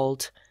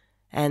unfold,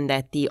 and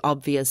that the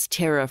obvious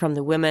terror from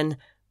the women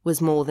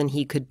was more than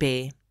he could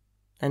bear,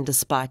 and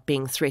despite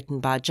being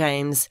threatened by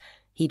James,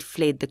 he'd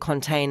fled the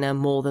container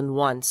more than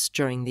once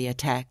during the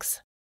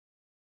attacks.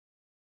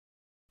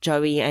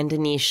 Joey and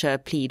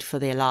Anisha plead for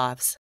their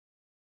lives,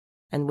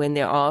 and when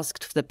they're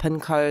asked for the PIN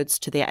codes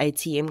to their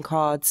ATM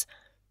cards,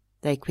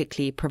 they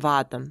quickly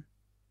provide them,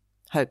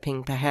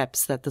 hoping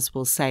perhaps that this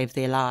will save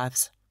their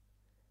lives.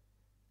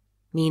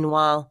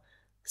 Meanwhile,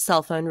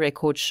 cell phone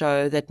records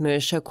show that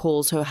Mersha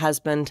calls her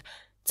husband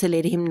to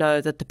let him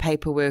know that the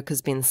paperwork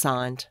has been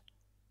signed.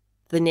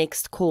 The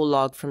next call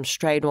log from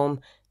Stradom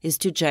is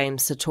to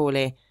James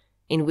Sitole,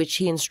 in which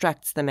he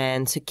instructs the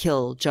man to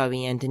kill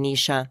Joey and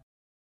Anisha.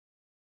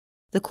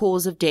 The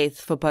cause of death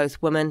for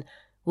both women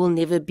will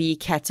never be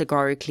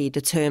categorically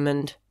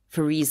determined,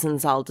 for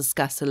reasons I'll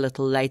discuss a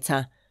little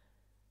later.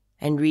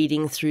 And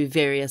reading through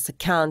various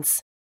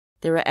accounts,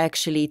 there are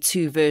actually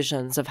two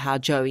versions of how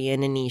Joey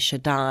and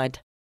Anisha died.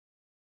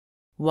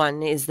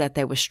 One is that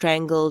they were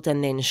strangled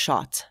and then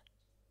shot.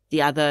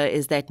 The other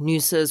is that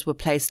nooses were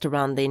placed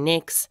around their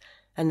necks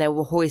and they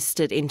were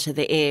hoisted into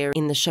the air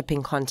in the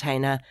shipping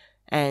container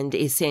and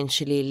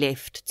essentially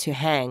left to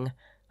hang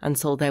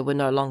until they were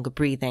no longer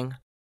breathing.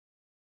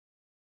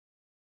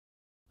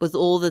 With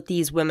all that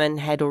these women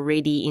had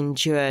already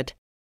endured,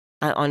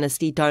 I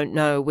honestly don't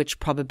know which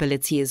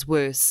probability is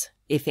worse,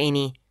 if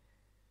any.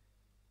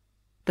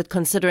 But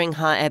considering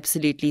how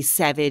absolutely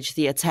savage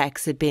the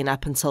attacks had been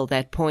up until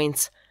that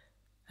point,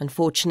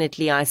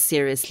 unfortunately I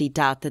seriously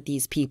doubt that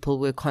these people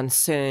were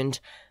concerned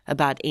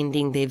about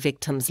ending their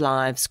victims'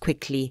 lives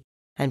quickly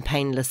and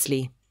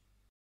painlessly.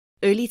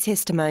 Early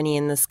testimony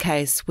in this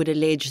case would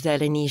allege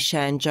that Anisha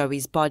and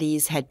Joey's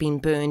bodies had been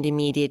burned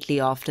immediately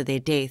after their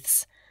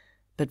deaths,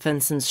 but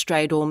Vincent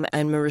Stradom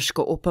and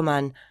Mariska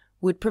Opperman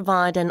would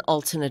provide an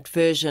alternate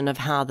version of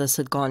how this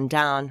had gone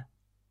down.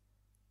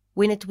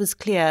 When it was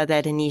clear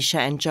that Anisha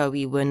and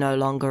Joey were no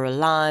longer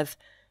alive,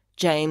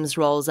 James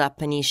rolls up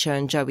Anisha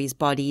and Joey's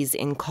bodies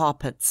in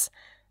carpets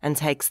and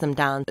takes them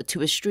down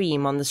to a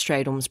stream on the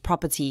Stradom's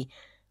property,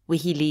 where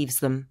he leaves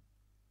them.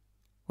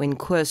 When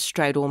Koos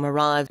Stradom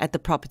arrives at the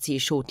property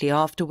shortly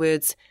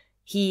afterwards,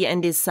 he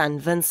and his son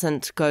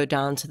Vincent go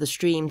down to the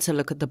stream to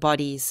look at the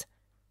bodies.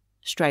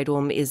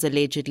 Stradom is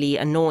allegedly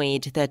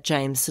annoyed that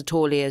James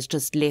Sithole has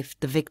just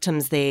left the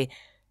victims there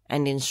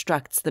and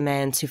instructs the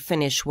man to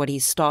finish what he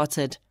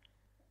started.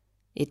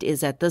 It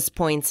is at this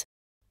point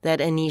that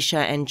Anisha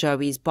and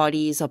Joey's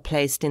bodies are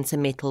placed into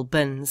metal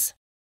bins.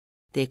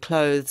 Their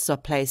clothes are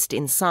placed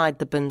inside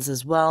the bins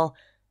as well,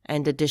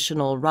 and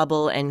additional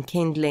rubble and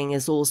kindling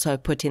is also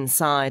put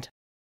inside.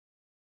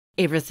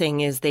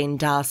 Everything is then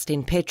doused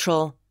in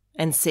petrol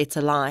and set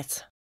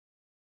alight.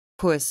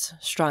 Koos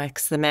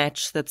strikes the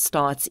match that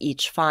starts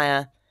each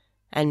fire,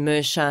 and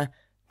Mersha,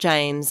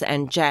 James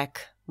and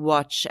Jack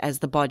watch as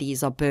the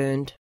bodies are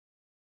burned.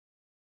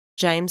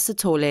 James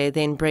Sithole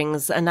then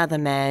brings another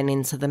man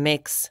into the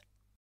mix,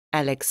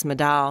 Alex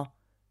Maddow.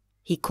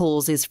 He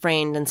calls his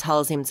friend and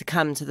tells him to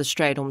come to the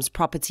Stradom's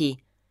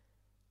property.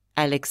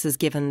 Alex is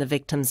given the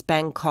victims'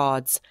 bank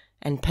cards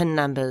and PIN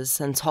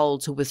numbers and told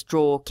to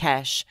withdraw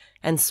cash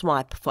and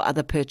swipe for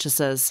other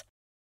purchases.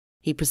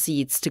 He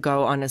proceeds to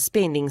go on a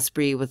spending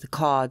spree with the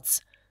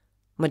cards.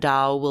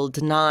 Maddow will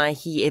deny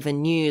he ever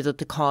knew that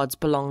the cards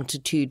belonged to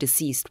two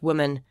deceased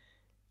women.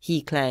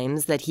 He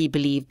claims that he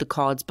believed the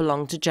cards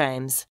belonged to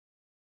James.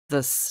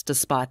 This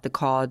despite the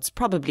cards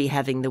probably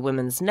having the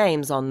women's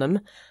names on them,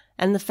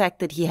 and the fact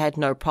that he had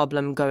no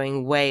problem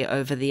going way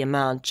over the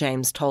amount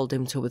James told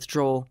him to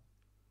withdraw.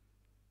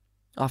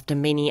 After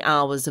many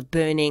hours of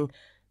burning,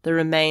 the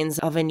remains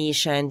of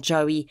Anisha and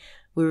Joey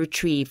were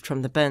retrieved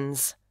from the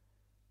bins.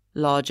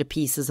 Larger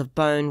pieces of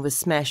bone were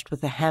smashed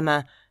with a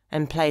hammer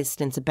and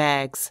placed into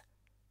bags.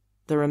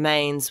 The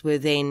remains were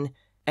then,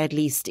 at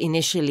least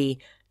initially,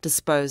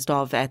 disposed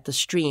of at the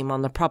stream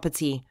on the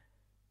property.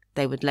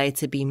 They would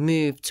later be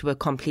moved to a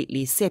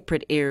completely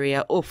separate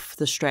area off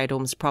the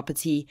Stradom's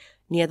property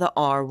near the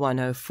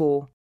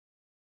R104.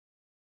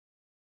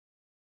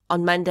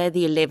 On Monday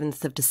the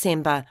 11th of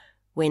December,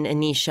 when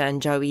Anisha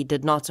and Joey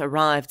did not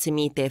arrive to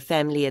meet their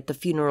family at the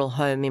funeral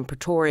home in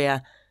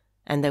Pretoria,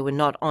 and they were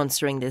not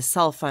answering their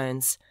cell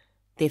phones,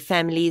 their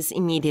families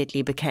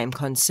immediately became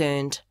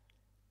concerned.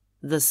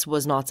 This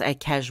was not a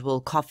casual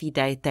coffee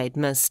date they'd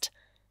missed.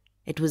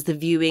 It was the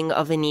viewing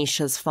of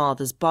Anisha's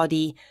father's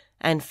body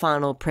and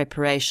final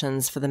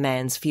preparations for the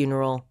man's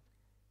funeral.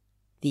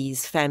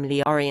 These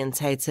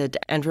family-orientated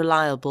and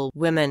reliable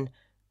women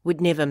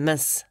would never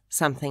miss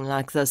something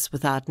like this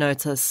without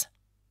notice.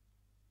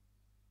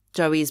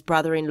 Joey's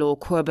brother-in-law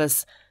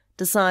Cobus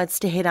decides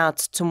to head out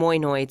to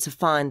Mooinooi to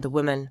find the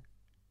women.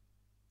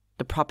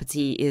 The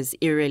property is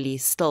eerily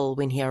still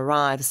when he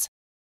arrives.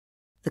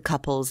 The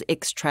couple's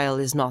X-trail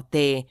is not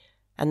there,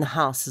 and the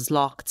house is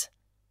locked.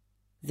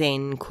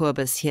 Then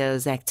Cobus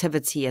hears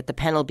activity at the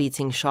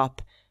panel-beating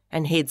shop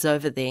and heads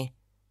over there.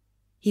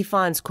 He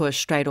finds Koos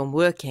Stradom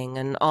working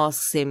and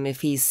asks him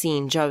if he's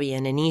seen Joey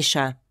and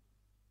Anisha.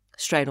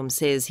 Stradom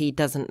says he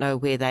doesn't know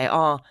where they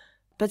are,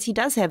 but he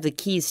does have the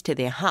keys to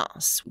their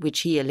house,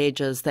 which he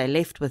alleges they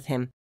left with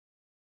him.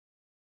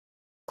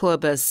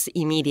 Cobus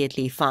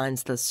immediately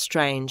finds this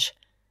strange.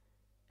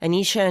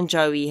 Anisha and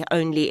Joey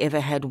only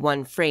ever had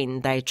one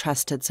friend they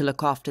trusted to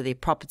look after their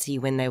property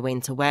when they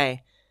went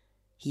away.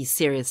 He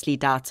seriously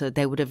doubted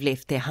they would have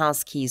left their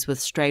house keys with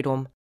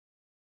Stradom.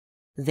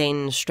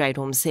 Then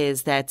Stradom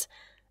says that,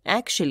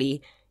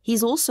 actually,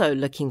 he's also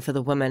looking for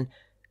the women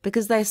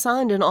because they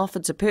signed an offer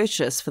to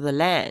purchase for the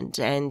land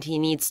and he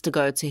needs to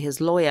go to his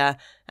lawyer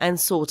and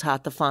sort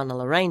out the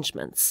final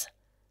arrangements.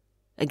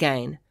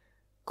 Again,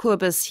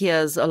 Cobus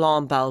hears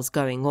alarm bells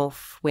going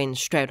off when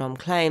Stradom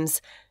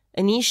claims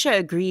Anisha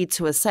agreed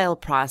to a sale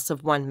price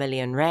of 1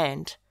 million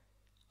rand,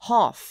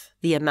 half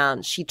the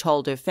amount she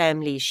told her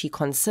family she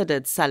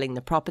considered selling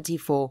the property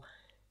for,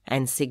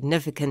 and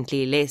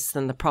significantly less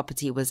than the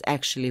property was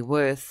actually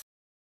worth.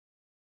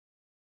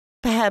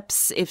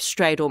 Perhaps if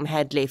Stradom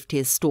had left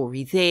his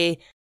story there,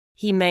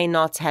 he may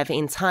not have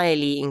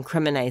entirely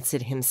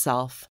incriminated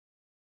himself.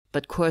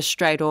 But Koos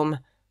Stradom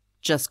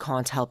just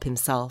can't help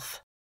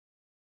himself.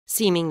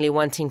 Seemingly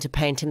wanting to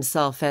paint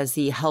himself as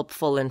the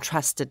helpful and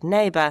trusted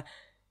neighbour,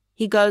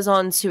 he goes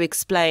on to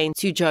explain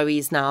to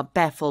Joey's now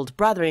baffled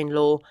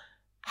brother-in-law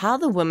how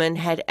the woman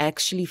had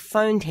actually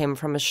phoned him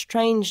from a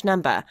strange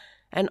number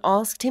and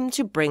asked him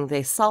to bring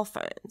their cell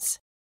phones.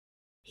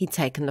 He'd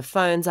taken the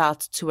phones out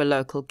to a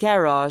local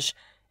garage,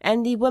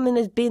 and the woman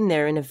had been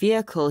there in a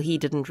vehicle he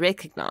didn't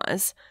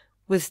recognize,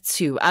 with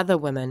 2 other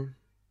women.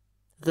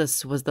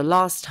 This was the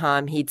last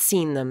time he'd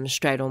seen them,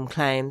 Stradom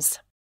claims.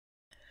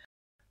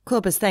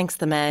 Cobus thanks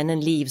the man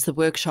and leaves the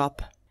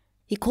workshop.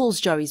 He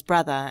calls Joey's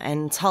brother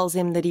and tells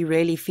him that he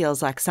really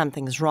feels like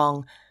something's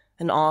wrong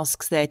and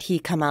asks that he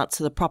come out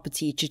to the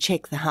property to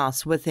check the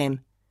house with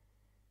him.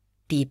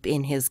 Deep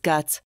in his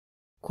gut,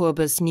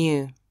 Cobus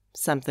knew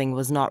something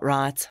was not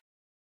right.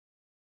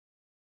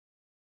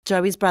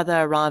 Joey's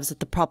brother arrives at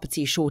the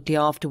property shortly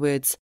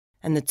afterwards,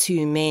 and the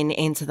 2 men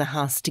enter the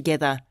house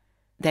together.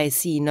 They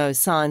see no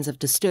signs of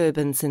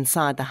disturbance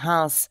inside the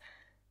house,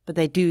 but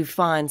they do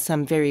find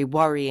some very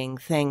worrying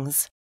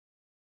things.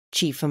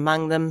 Chief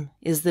among them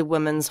is the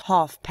women's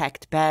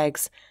half-packed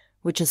bags,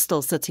 which are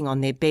still sitting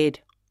on their bed.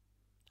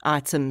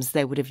 Items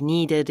they would have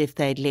needed if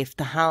they'd left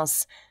the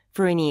house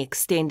for any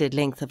extended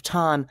length of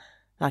time,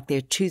 like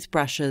their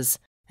toothbrushes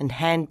and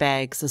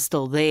handbags, are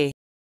still there.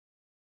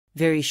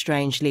 Very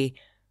strangely,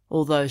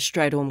 although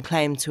Strydom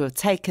claimed to have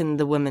taken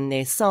the women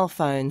their cell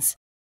phones,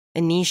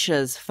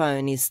 Anisha's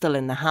phone is still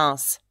in the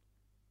house.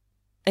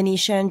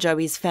 Anisha and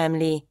Joey's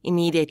family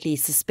immediately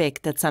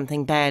suspect that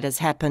something bad has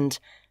happened,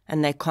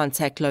 and they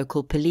contact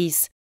local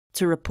police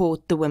to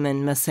report the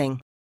women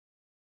missing.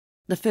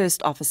 The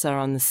first officer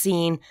on the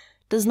scene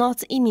does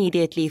not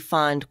immediately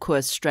find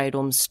Koos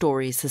Strydom's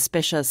story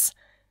suspicious,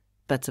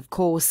 but of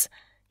course,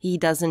 he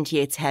doesn't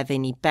yet have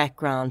any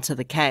background to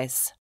the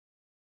case.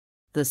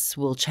 This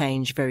will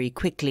change very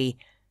quickly,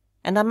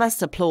 and I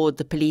must applaud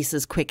the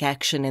police's quick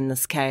action in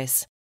this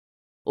case.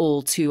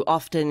 All too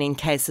often in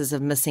cases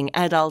of missing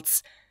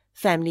adults,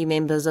 family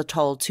members are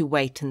told to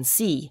wait and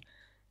see.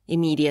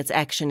 Immediate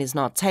action is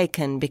not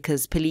taken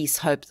because police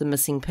hope the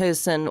missing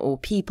person or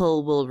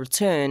people will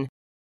return.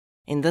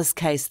 In this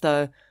case,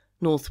 though,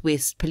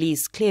 Northwest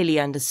Police clearly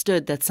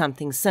understood that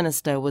something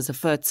sinister was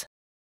afoot.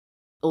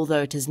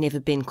 Although it has never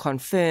been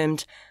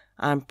confirmed,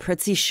 I'm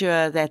pretty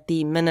sure that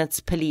the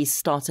minute police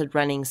started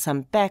running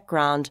some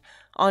background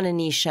on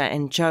Anisha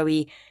and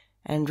Joey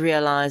and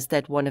realized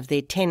that one of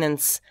their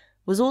tenants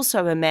was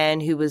also a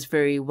man who was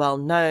very well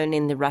known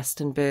in the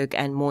Rustenburg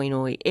and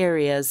Mooinooi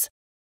areas,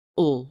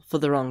 all for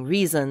the wrong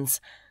reasons,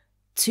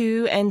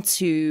 2 and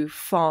 2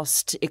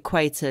 fast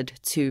equated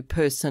to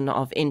person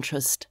of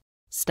interest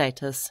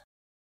status.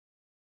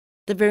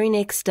 The very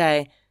next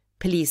day,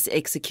 police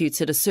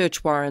executed a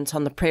search warrant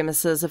on the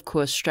premises of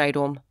Koos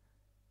Strydom,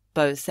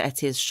 both at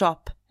his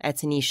shop, at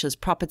Anisha's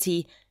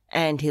property,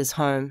 and his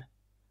home.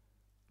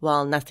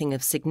 While nothing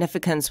of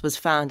significance was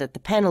found at the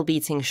panel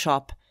beating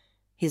shop,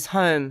 his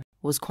home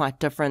was quite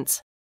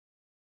different.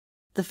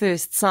 The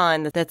first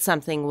sign that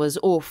something was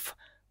off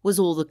was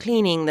all the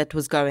cleaning that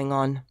was going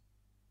on.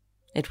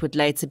 It would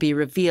later be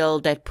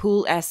revealed that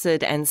pool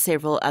acid and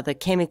several other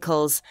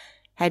chemicals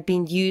had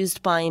been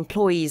used by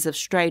employees of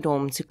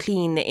Strydom to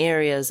clean the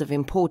areas of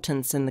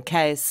importance in the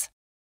case.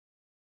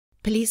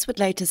 Police would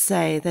later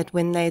say that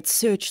when they had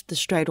searched the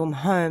Strydom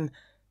home,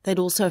 they'd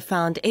also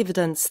found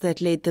evidence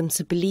that led them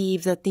to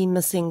believe that the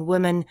missing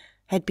women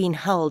had been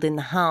held in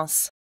the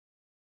house.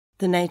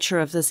 The nature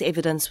of this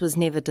evidence was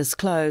never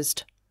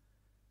disclosed.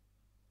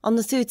 On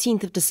the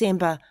 13th of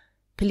December,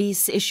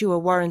 police issue a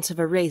warrant of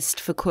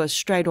arrest for Koos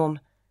Strydom.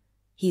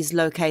 He's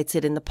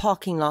located in the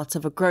parking lot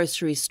of a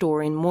grocery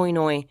store in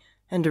Mooinooi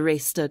and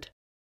arrested.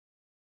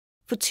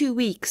 For 2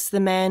 weeks, the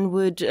man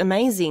would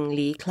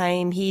amazingly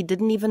claim he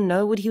didn't even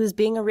know what he was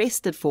being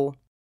arrested for.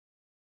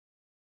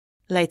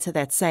 Later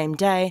that same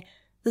day,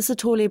 the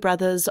Satole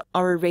brothers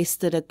are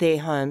arrested at their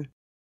home.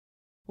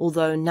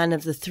 Although none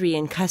of the 3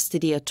 in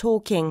custody are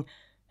talking,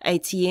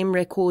 ATM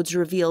records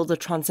reveal the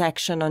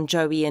transaction on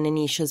Joey and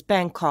Anisha's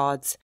bank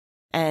cards,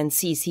 and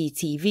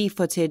CCTV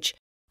footage,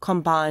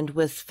 combined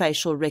with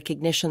facial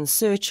recognition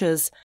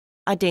searches,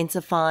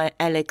 identify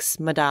Alex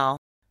Maddow,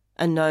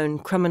 a known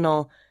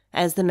criminal,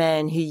 as the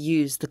man who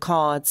used the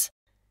cards.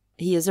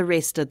 He is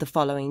arrested the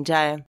following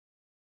day.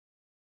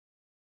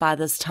 By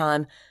this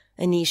time,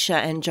 Anisha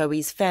and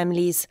Joey's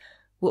families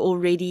were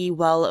already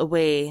well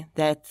aware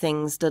that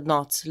things did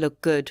not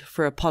look good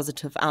for a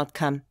positive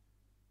outcome.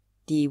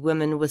 The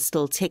women were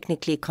still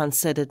technically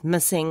considered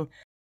missing,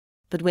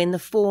 but when the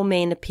 4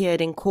 men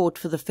appeared in court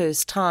for the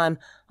first time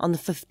on the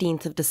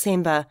 15th of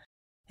December,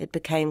 it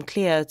became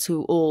clear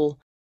to all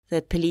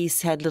that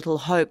police had little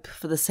hope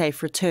for the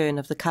safe return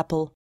of the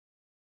couple.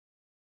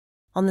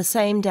 On the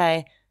same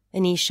day,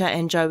 Anisha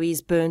and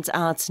Joey's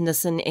burnt-out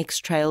Nissan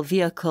X-Trail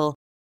vehicle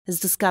is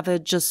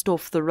discovered just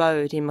off the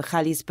road in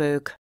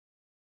Magaliesburg.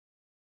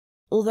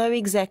 Although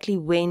exactly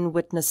when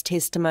witness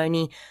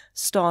testimony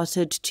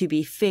started to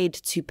be fed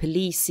to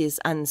police is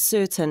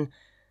uncertain,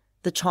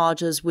 the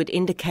charges would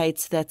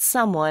indicate that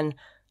someone,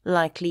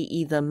 likely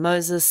either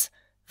Moses,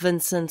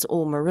 Vincent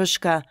or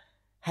Marushka,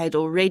 had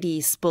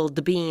already spilled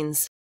the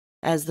beans,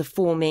 as the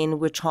 4 men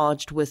were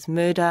charged with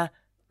murder,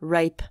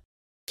 rape,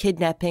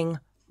 kidnapping,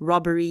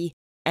 robbery,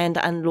 and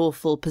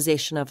unlawful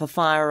possession of a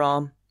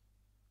firearm.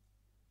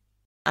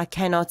 I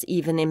cannot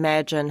even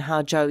imagine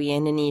how Joey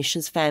and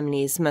Anisha's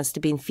families must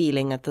have been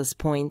feeling at this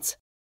point.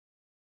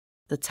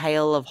 The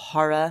tale of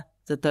horror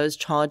that those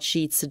charge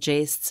sheets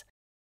suggest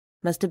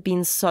must have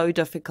been so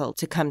difficult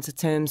to come to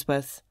terms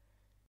with,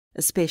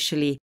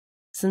 especially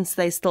since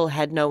they still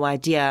had no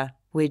idea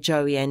where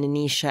Joey and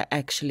Anisha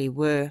actually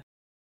were.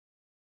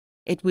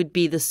 It would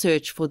be the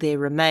search for their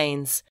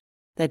remains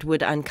that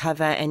would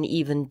uncover an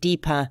even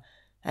deeper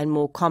and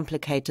more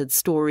complicated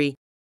story,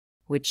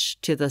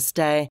 which, to this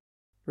day,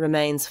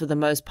 remains for the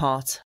most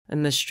part a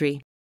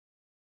mystery.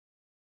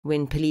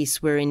 When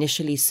police were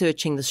initially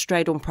searching the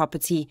Strydom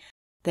property,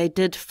 they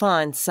did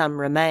find some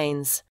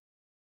remains,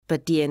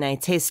 but DNA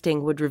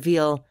testing would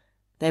reveal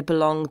they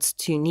belonged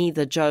to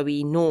neither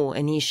Joey nor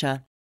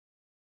Anisha.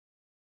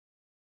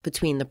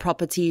 Between the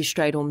property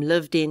Strydom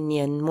lived in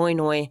near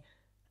Moinoi,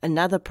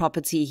 another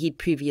property he'd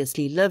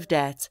previously lived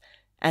at,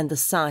 and the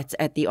site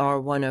at the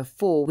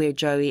R104 where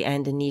Joey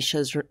and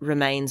Anisha's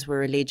remains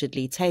were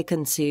allegedly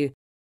taken to,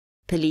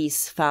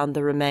 police found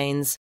the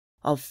remains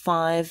of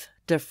 5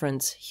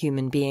 different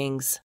human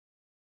beings.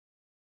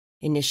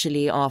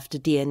 Initially, after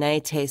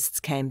DNA tests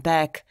came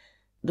back,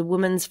 the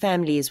women's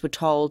families were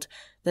told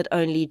that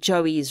only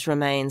Joey's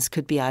remains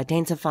could be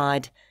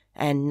identified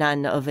and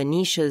none of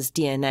Anisha's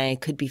DNA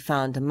could be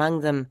found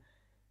among them.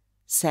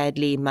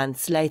 Sadly,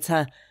 months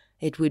later,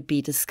 it would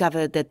be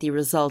discovered that the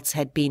results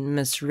had been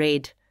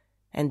misread,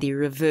 and the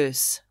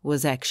reverse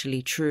was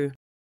actually true.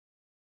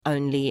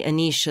 Only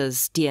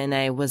Anisha's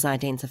DNA was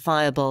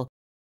identifiable,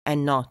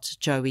 and not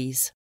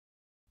Joey's.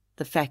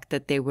 The fact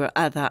that there were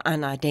other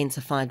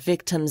unidentified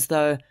victims,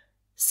 though,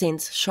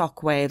 sent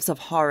shockwaves of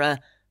horror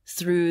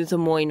through the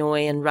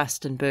Moinoi and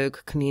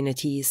Rustenburg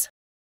communities.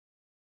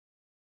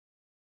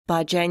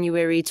 By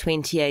January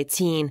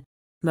 2018,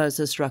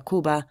 Moses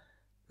Rakuba,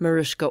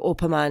 Mariska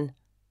Opperman,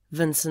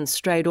 Vincent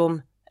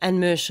Strydom, and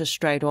Mersha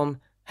Strydom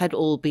had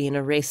all been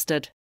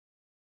arrested.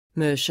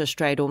 Mersha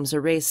Strydom's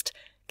arrest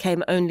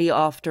came only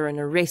after an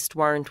arrest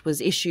warrant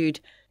was issued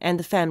and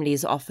the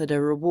families offered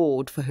a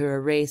reward for her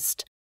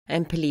arrest,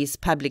 and police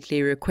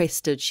publicly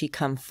requested she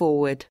come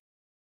forward.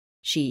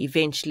 She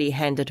eventually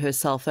handed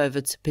herself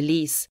over to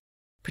police,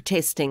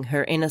 protesting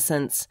her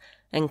innocence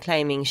and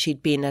claiming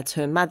she'd been at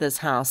her mother's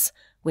house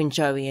when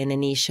Joey and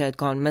Anisha had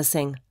gone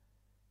missing.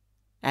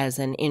 As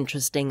an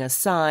interesting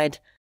aside,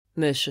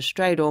 Mersha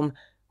Strydom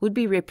would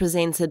be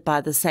represented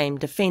by the same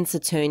defence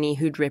attorney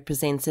who'd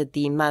represented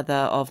the mother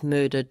of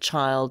murdered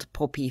child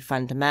Poppy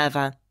van der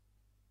Merwe.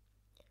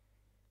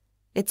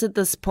 It's at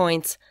this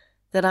point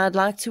that I'd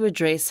like to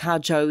address how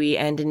Joey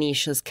and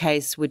Anisha's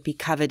case would be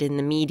covered in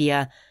the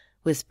media,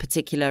 with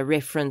particular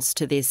reference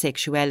to their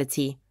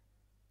sexuality.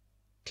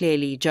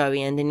 Clearly,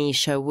 Joey and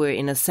Anisha were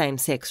in a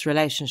same-sex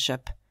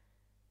relationship.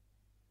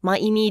 My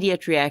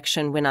immediate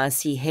reaction when I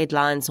see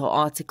headlines or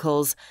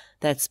articles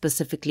that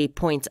specifically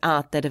point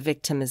out that a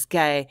victim is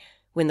gay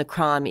when the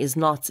crime is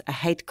not a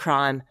hate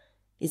crime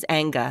is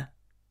anger.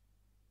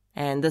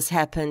 And this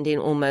happened in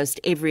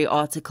almost every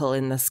article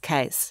in this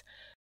case,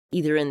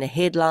 either in the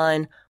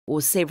headline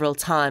or several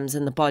times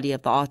in the body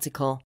of the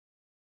article.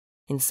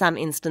 In some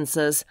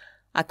instances,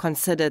 I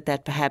considered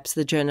that perhaps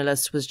the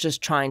journalist was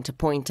just trying to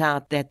point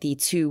out that the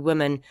 2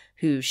 women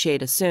who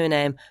shared a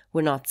surname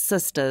were not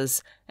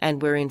sisters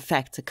and were in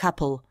fact a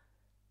couple.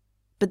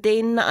 But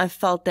then I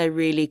felt they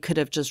really could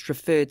have just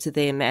referred to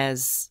them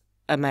as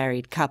a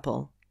married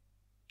couple,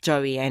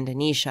 Joey and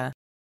Anisha,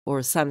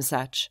 or some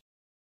such.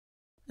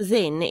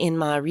 Then, in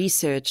my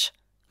research,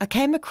 I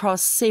came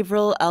across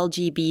several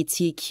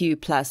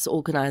LGBTQ+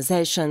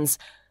 organizations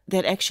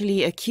that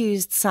actually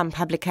accused some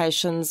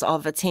publications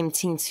of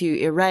attempting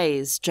to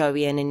erase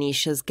Joey and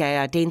Anisha's gay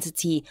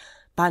identity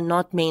by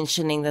not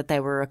mentioning that they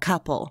were a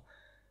couple.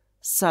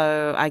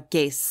 So I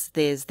guess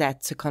there's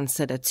that to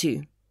consider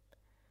too.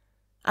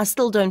 I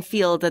still don't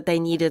feel that they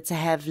needed to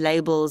have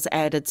labels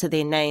added to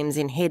their names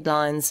in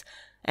headlines,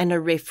 and a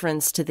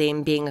reference to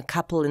them being a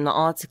couple in the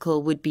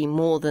article would be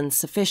more than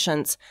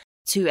sufficient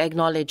to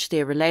acknowledge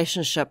their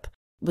relationship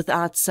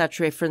without such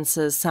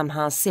references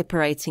somehow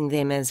separating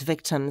them as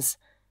victims.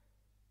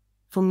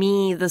 For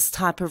me, this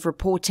type of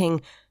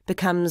reporting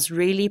becomes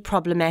really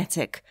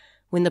problematic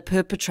when the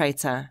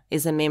perpetrator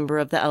is a member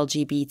of the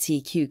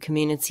LGBTQ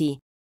community,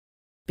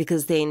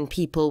 because then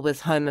people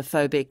with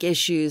homophobic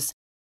issues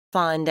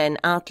find an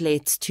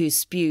outlet to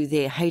spew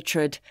their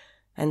hatred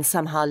and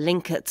somehow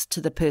link it to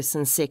the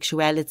person's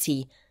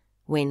sexuality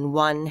when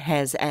one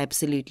has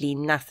absolutely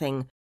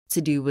nothing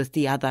to do with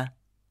the other.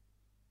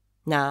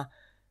 Now,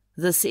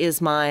 this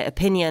is my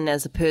opinion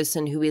as a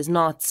person who is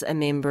not a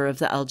member of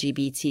the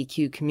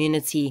LGBTQ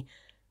community,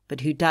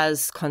 but who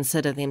does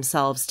consider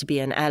themselves to be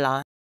an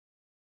ally.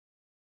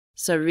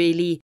 So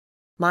really,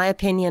 my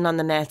opinion on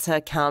the matter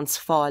counts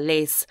far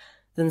less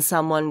than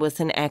someone with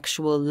an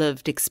actual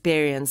lived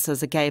experience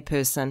as a gay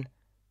person.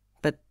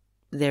 But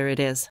there it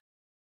is.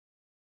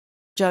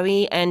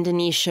 Joey and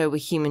Anisha were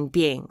human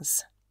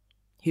beings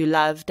who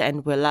loved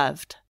and were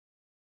loved.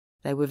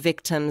 They were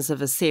victims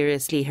of a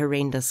seriously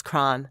horrendous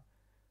crime.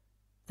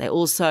 They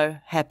also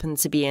happened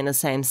to be in a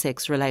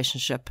same-sex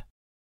relationship.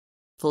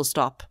 Full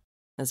stop,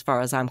 as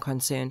far as I'm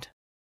concerned.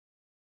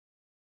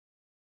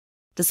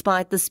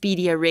 Despite the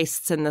speedy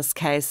arrests in this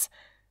case,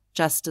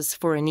 justice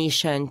for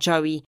Anisha and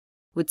Joey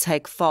would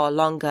take far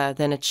longer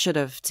than it should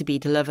have to be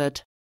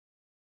delivered.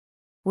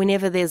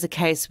 Whenever there's a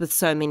case with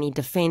so many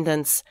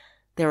defendants,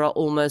 there are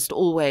almost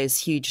always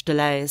huge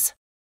delays.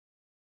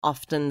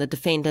 Often the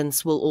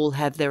defendants will all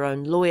have their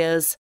own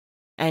lawyers,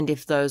 and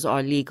if those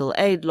are legal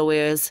aid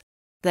lawyers,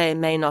 they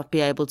may not be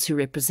able to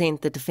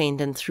represent the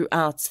defendant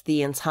throughout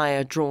the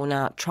entire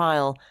drawn-out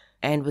trial,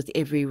 and with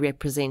every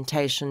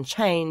representation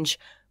change,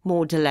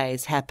 more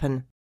delays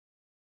happen.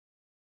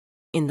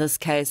 In this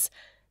case,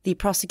 the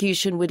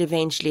prosecution would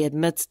eventually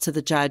admit to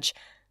the judge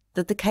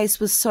that the case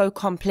was so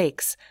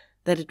complex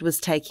that it was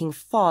taking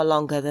far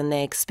longer than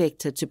they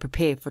expected to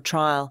prepare for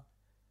trial.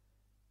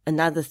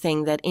 Another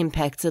thing that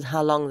impacted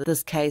how long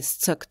this case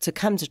took to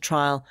come to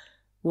trial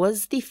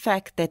was the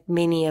fact that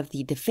many of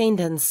the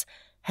defendants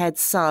had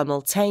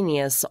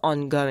simultaneous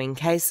ongoing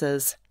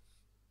cases.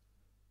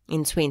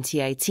 In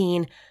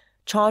 2018,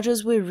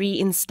 charges were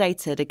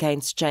reinstated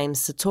against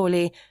James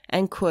Sithole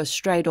and Koos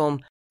Strydom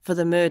for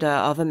the murder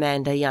of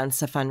Amanda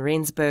Janse van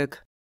Rensburg.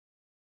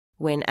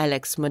 When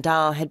Alex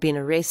Mudau had been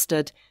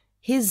arrested,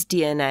 his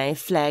DNA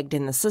flagged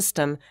in the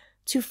system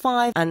to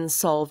 5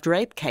 unsolved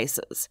rape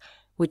cases,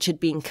 which had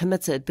been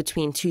committed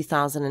between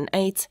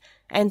 2008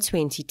 and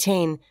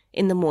 2010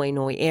 in the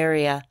Mooinooi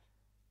area.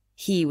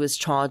 He was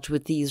charged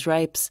with these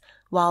rapes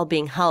while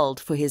being held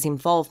for his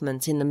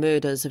involvement in the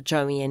murders of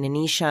Joey and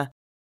Anisha.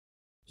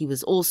 He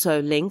was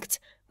also linked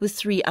with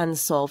 3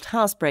 unsolved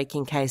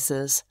housebreaking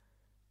cases.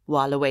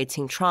 While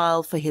awaiting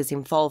trial for his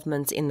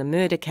involvement in the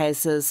murder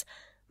cases,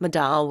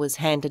 Mudau was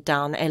handed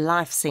down a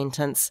life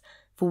sentence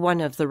for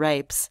one of the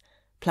rapes,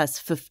 plus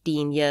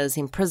 15 years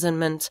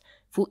imprisonment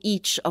for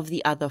each of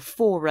the other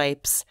 4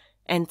 rapes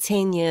and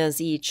 10 years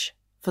each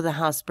for the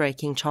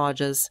housebreaking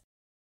charges.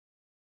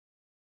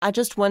 I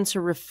just want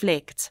to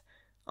reflect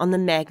on the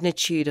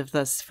magnitude of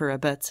this for a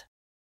bit.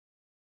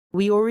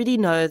 We already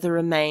know the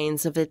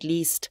remains of at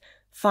least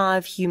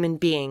 5 human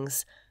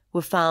beings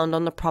were found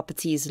on the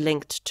properties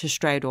linked to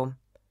Strydom.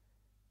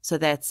 So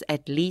that's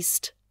at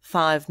least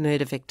 5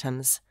 murder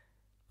victims,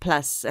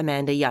 plus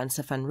Amanda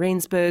Janse van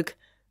Rensburg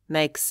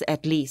makes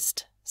at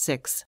least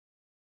 6.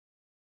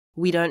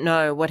 We don't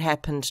know what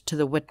happened to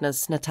the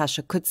witness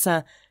Natasha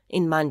Kutsa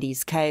in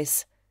Mandi's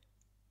case.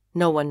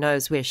 No one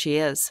knows where she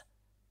is.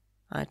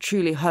 I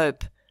truly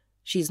hope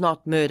she's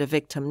not murder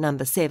victim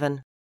number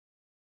 7.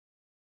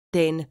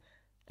 Then,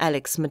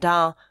 Alex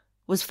Mudau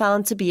was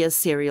found to be a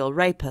serial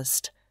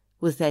rapist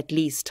with at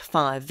least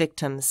 5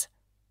 victims.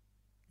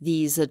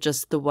 These are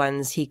just the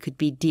ones he could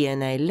be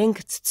DNA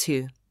linked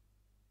to.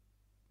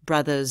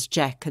 Brothers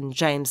Jack and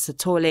James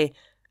Sithole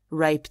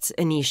raped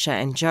Anisha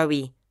and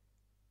Joey.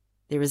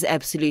 There is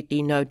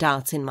absolutely no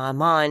doubt in my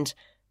mind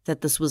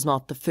that this was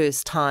not the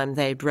first time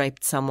they'd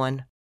raped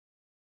someone.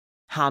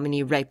 How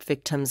many rape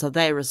victims are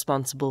they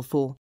responsible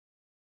for?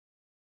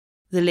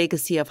 The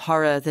legacy of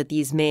horror that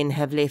these men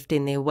have left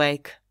in their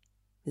wake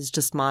is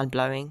just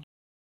mind-blowing.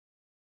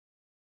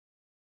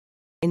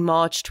 In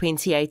March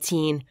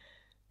 2018,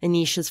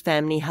 Anisha's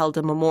family held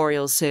a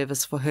memorial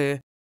service for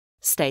her,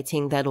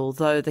 stating that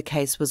although the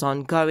case was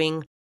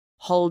ongoing,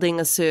 holding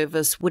a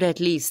service would at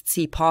least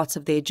see part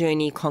of their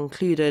journey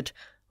concluded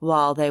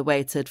while they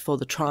waited for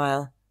the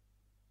trial.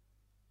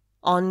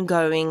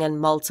 Ongoing and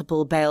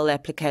multiple bail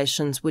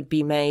applications would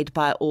be made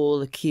by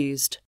all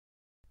accused.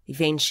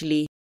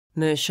 Eventually,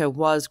 Mersha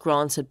was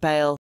granted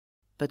bail,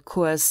 but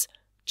Koos,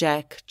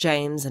 Jack,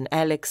 James and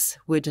Alex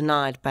were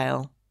denied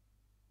bail.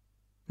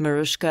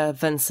 Marushka,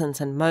 Vincent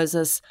and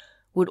Moses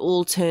would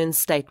all turn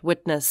state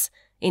witness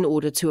in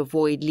order to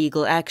avoid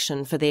legal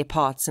action for their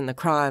parts in the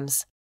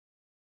crimes.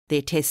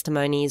 Their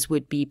testimonies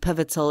would be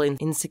pivotal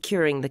in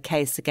securing the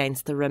case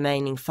against the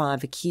remaining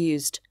 5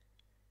 accused.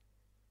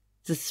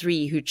 The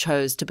 3 who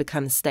chose to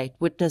become state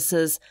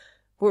witnesses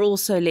were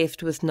also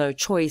left with no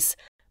choice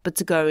but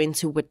to go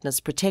into witness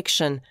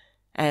protection,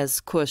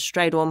 as Koos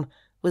Strydom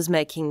was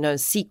making no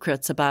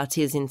secrets about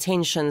his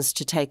intentions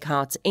to take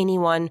out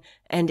anyone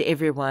and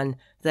everyone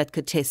that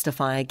could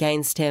testify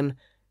against him.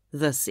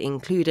 This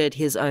included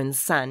his own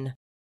son,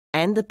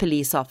 and the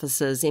police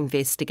officers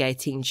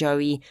investigating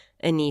Joey,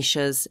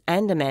 Anisha's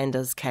and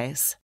Amanda's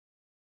case.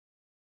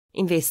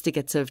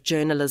 Investigative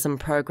journalism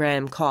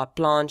program Carte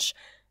Blanche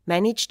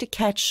managed to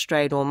catch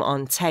Strydom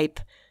on tape,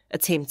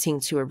 attempting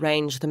to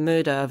arrange the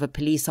murder of a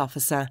police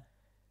officer.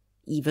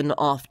 Even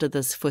after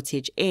this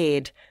footage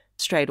aired,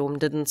 Strydom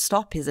didn't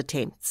stop his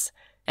attempts,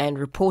 and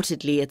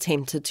reportedly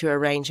attempted to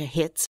arrange a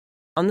hit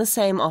on the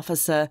same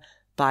officer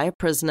by a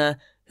prisoner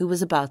who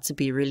was about to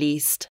be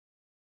released.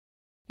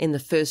 In the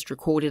first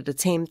recorded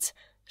attempt,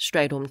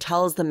 Strydom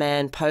tells the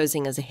man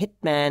posing as a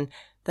hitman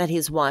that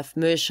his wife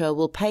Mersha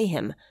will pay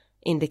him,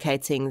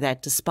 indicating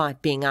that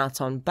despite being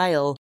out on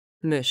bail,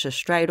 Mersha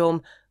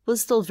Strydom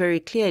was still very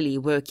clearly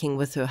working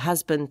with her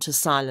husband to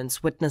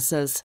silence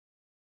witnesses.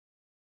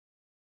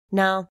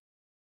 Now,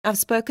 I've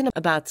spoken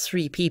about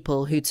 3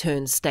 people who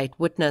turned state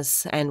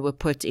witness and were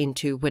put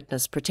into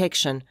witness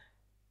protection,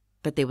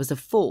 but there was a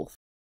 4th,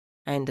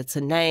 and it's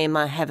a name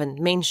I haven't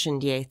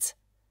mentioned yet.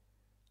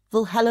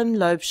 Wilhelm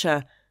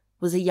Loubser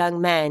was a young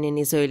man in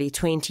his early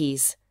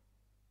 20s.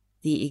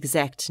 The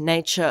exact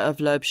nature of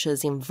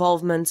Loubser's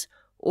involvement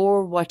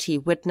or what he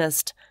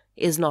witnessed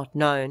is not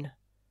known.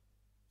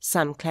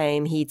 Some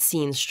claim he'd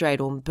seen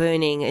Strydom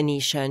burning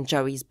Anisha and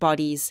Joey's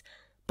bodies,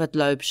 but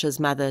Loubser's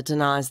mother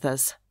denies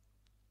this.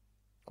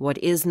 What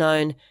is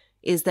known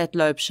is that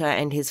Loubser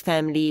and his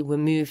family were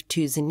moved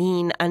to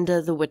Zanin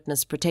under the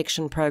Witness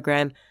Protection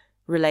Program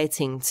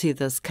relating to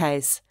this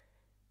case.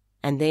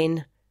 And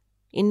then,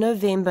 in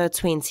November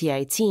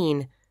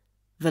 2018,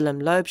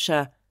 Willem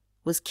Loubser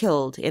was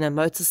killed in a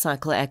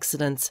motorcycle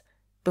accident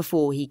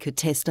before he could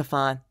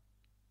testify.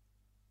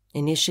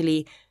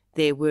 Initially,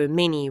 there were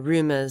many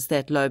rumours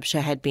that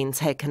Loubser had been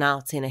taken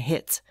out in a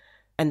hit,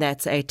 and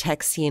that a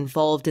taxi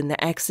involved in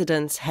the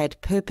accident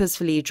had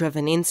purposefully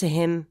driven into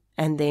him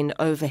and then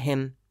over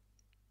him.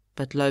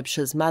 But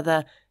Loubser's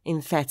mother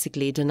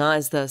emphatically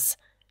denies this,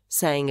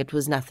 saying it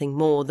was nothing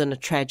more than a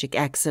tragic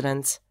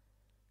accident.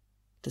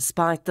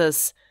 Despite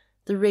this,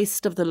 the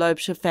rest of the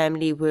Loubser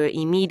family were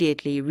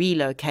immediately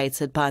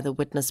relocated by the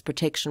Witness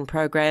Protection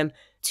Program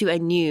to a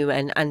new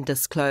and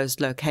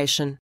undisclosed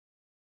location.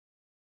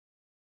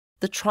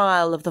 The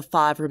trial of the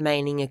 5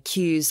 remaining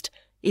accused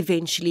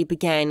eventually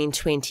began in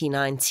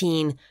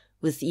 2019,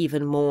 with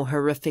even more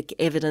horrific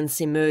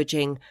evidence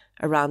emerging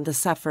around the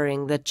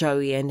suffering that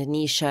Joey and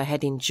Anisha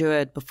had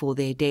endured before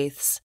their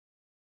deaths.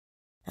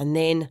 And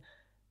then,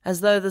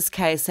 as though this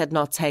case had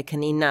not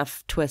taken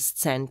enough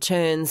twists and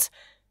turns,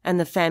 and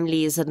the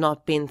families had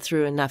not been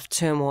through enough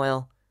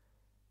turmoil,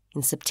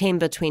 in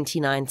September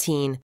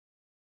 2019,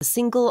 a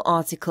single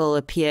article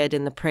appeared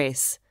in the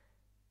press,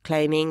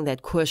 claiming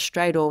that Koos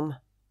Strydom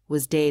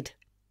was dead.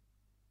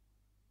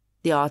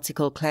 The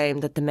article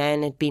claimed that the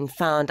man had been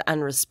found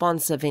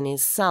unresponsive in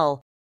his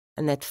cell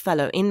and that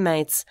fellow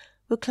inmates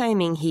were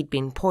claiming he'd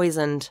been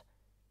poisoned.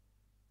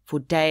 For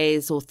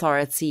days,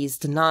 authorities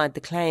denied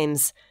the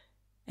claims,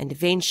 and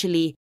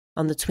eventually,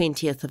 on the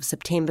 20th of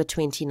September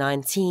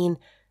 2019,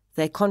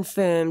 they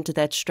confirmed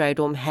that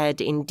Strydom had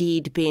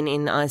indeed been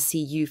in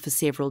ICU for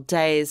several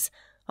days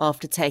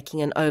after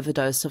taking an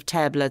overdose of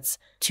tablets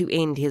to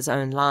end his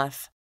own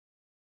life.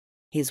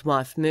 His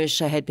wife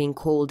Mersha had been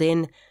called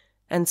in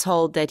and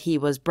told that he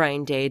was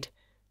brain dead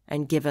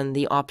and given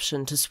the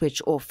option to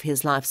switch off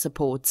his life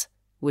support,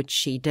 which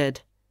she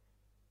did.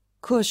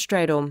 Koos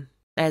Strydom,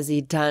 as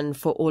he'd done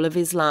for all of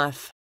his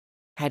life,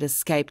 had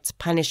escaped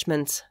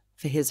punishment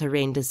for his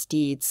horrendous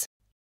deeds.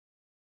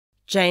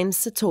 James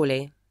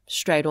Sithole,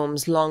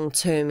 Strydom's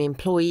long-term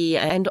employee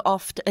and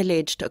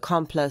oft-alleged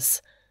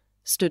accomplice,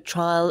 stood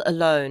trial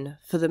alone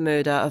for the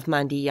murder of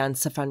Mandy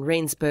Janse van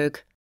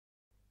Rensburg.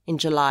 In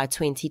July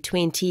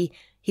 2020,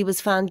 he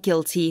was found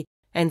guilty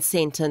and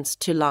sentenced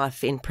to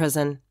life in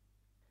prison.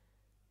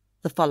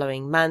 The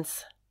following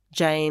month,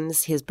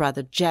 James, his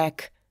brother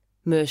Jack,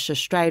 Mersha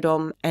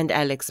Strydom and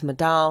Alex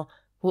Maddow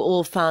were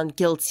all found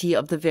guilty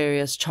of the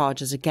various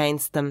charges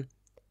against them.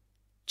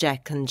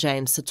 Jack and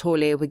James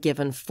Sithole were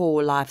given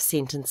 4 life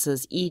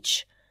sentences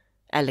each.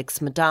 Alex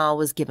Maddow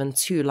was given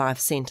 2 life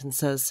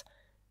sentences.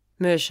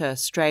 Mersha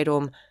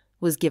Strydom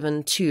was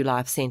given 2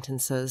 life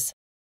sentences.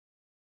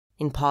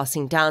 In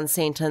passing down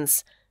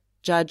sentence,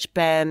 Judge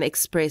Bam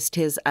expressed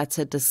his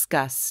utter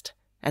disgust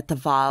at the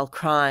vile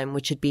crime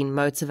which had been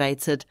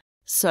motivated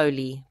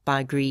solely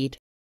by greed.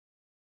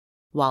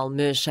 While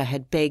Mersha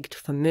had begged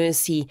for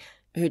mercy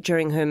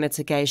during her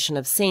mitigation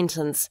of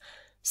sentence,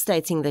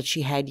 stating that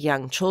she had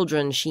young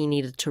children she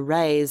needed to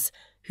raise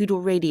who'd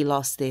already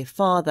lost their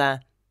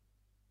father,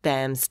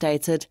 Bam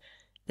stated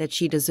that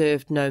she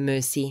deserved no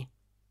mercy,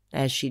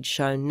 as she'd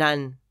shown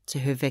none to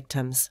her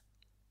victims.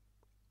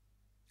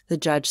 The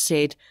judge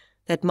said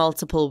that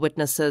multiple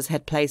witnesses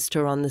had placed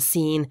her on the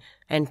scene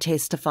and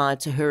testified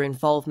to her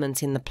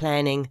involvement in the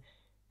planning,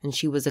 and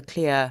she was a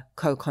clear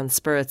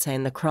co-conspirator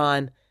in the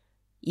crime,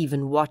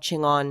 even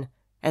watching on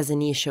as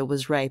Anisha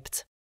was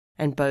raped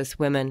and both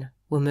women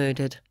were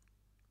murdered.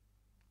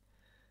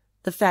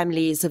 The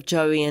families of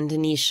Joey and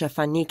Anisha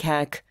van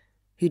Nierkerk,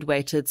 who'd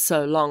waited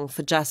so long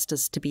for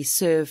justice to be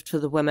served for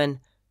the women,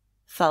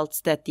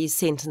 felt that these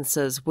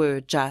sentences were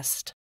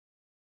just.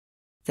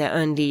 They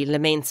only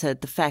lamented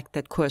the fact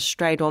that Koos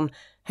Strydom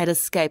had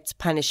escaped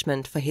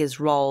punishment for his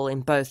role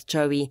in both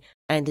Joey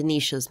and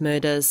Anisha's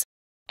murders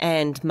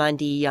and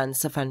Mandy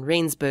Janse van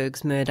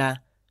Rensburg's murder,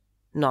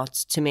 not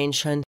to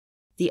mention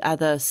the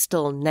other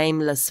still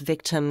nameless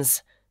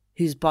victims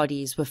whose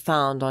bodies were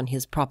found on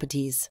his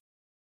properties.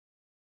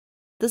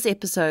 This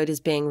episode is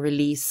being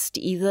released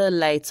either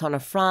late on a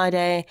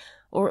Friday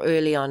or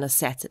early on a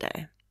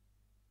Saturday.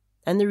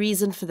 And the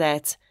reason for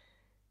that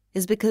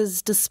is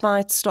because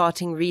despite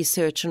starting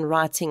research and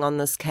writing on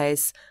this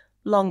case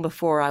long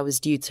before I was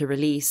due to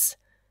release,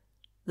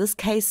 this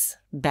case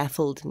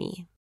baffled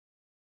me.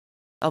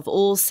 Of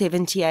all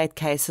 78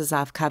 cases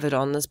I've covered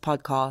on this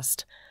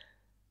podcast,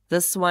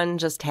 this one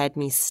just had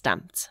me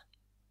stumped.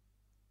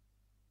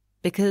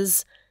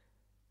 Because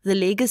the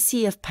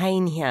legacy of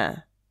pain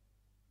here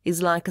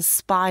is like a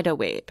spider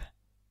web,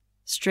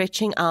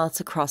 stretching out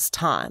across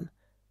time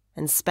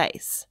and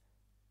space,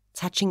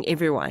 touching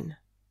everyone,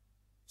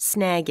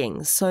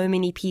 snagging so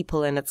many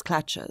people in its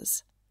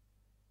clutches.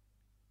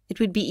 It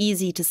would be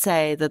easy to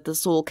say that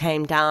this all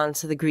came down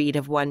to the greed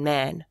of one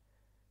man,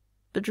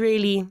 but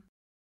really,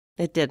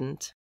 it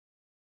didn't.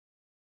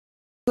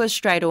 Koos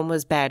Strydom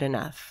was bad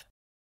enough,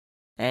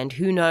 and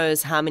who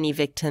knows how many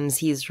victims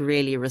he's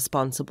really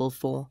responsible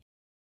for.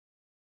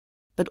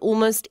 But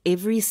almost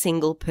every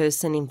single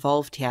person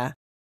involved here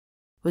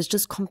was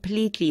just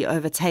completely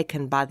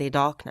overtaken by their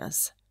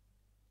darkness.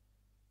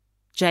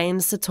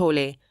 James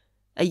Sithole,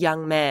 a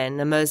young man,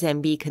 a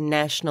Mozambican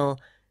national,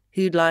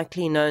 who'd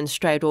likely known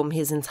Strydom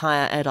his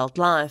entire adult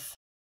life,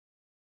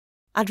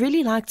 I'd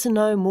really like to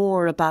know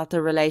more about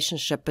the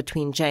relationship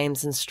between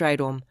James and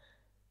Strydom,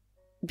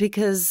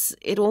 because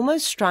it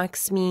almost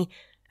strikes me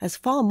as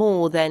far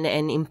more than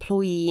an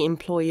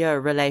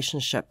employee-employer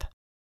relationship.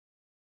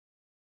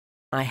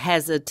 I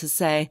hazard to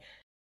say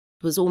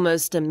it was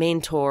almost a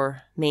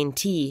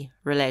mentor-mentee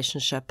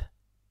relationship.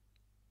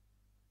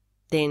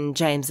 Then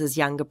James's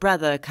younger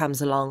brother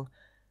comes along,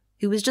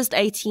 who was just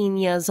 18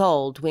 years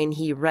old when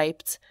he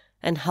raped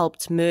and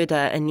helped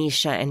murder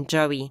Anisha and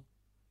Joey.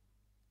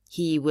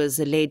 He was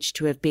alleged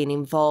to have been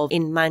involved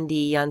in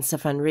Mandy Janse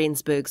van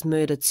Rensburg's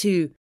murder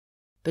too,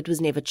 but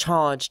was never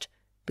charged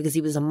because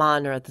he was a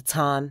minor at the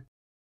time.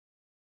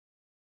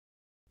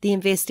 The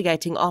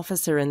investigating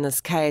officer in this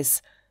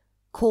case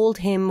called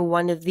him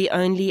one of the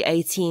only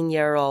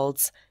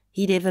 18-year-olds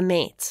he'd ever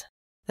met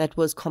that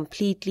was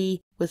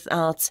completely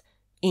without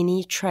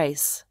any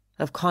trace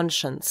of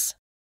conscience.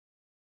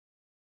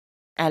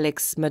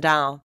 Alex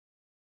Maddow,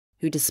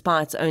 who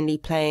despite only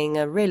playing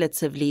a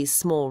relatively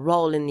small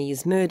role in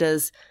these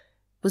murders,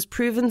 was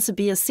proven to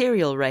be a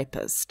serial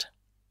rapist.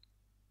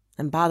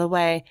 And by the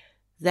way,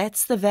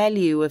 that's the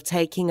value of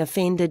taking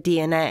offender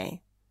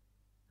DNA.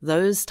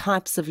 Those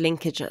types of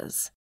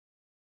linkages.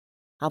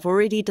 I've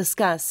already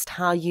discussed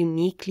how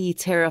uniquely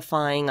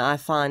terrifying I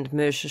find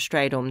Mersha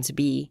Strydom to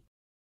be.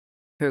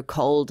 Her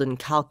cold and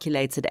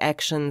calculated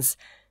actions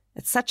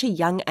at such a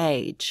young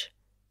age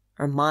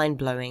are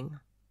mind-blowing.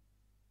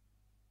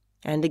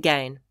 And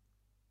again,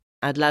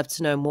 I'd love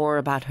to know more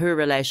about her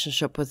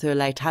relationship with her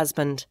late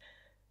husband.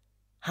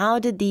 How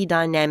did the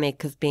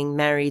dynamic of being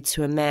married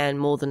to a man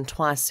more than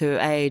twice her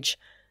age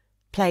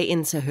play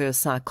into her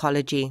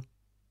psychology?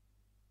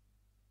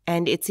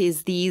 And it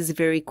is these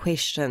very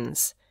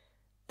questions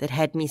that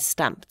had me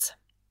stumped.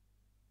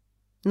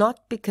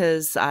 Not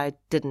because I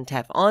didn't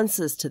have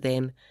answers to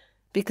them,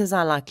 because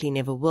I likely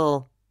never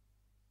will,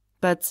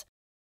 but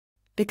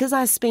because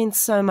I spent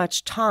so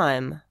much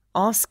time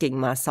asking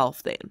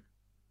myself them.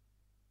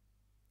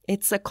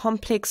 It's a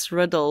complex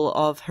riddle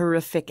of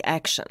horrific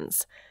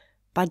actions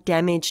by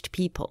damaged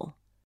people.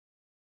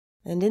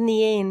 And in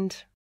the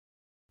end,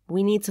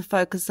 we need to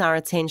focus our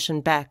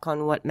attention back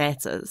on what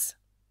matters: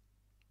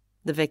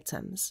 the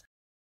victims.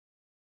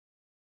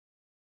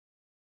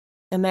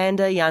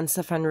 Amanda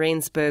Janse van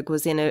Rensburg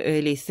was in her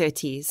early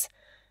 30s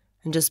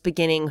and just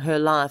beginning her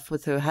life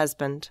with her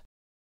husband.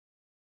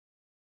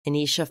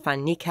 Anisha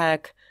van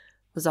Nierkerk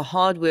was a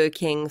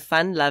hard-working,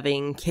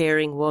 fun-loving,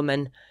 caring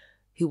woman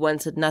who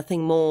wanted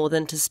nothing more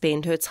than to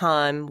spend her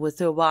time with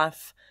her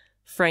wife,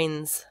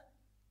 friends,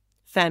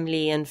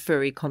 family and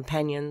furry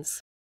companions.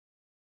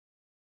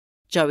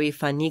 Joey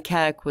van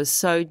Nierkerk was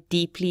so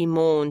deeply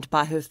mourned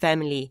by her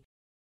family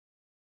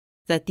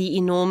that the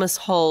enormous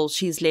hole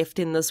she's left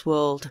in this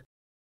world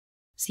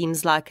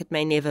seems like it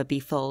may never be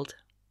filled.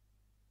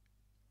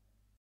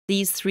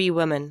 These three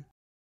women,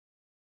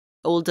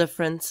 all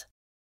different,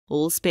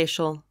 all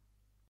special,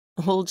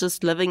 all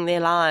just living their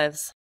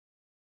lives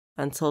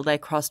until they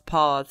crossed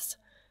paths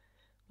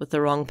with the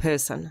wrong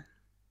person.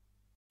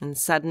 And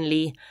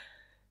suddenly,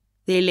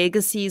 their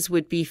legacies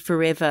would be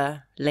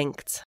forever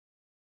linked.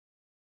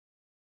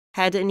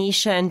 Had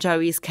Anisha and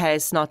Joey's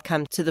case not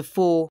come to the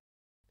fore,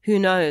 who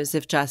knows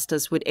if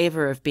justice would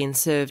ever have been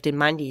served in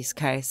Mandy's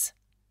case.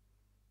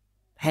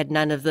 Had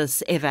none of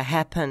this ever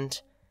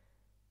happened,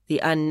 the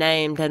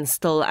unnamed and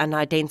still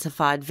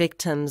unidentified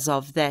victims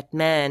of that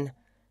man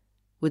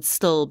would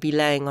still be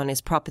laying on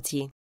his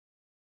property,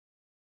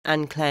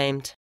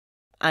 unclaimed,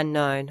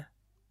 unknown,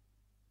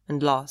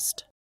 and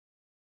lost.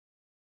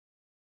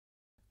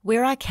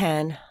 Where I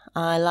can,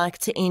 I like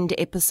to end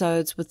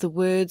episodes with the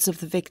words of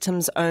the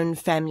victims' own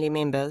family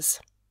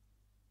members.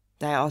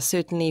 They are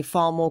certainly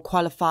far more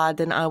qualified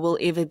than I will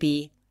ever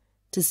be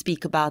to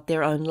speak about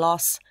their own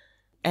loss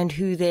and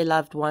who their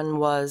loved one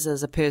was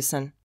as a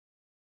person.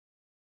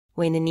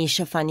 When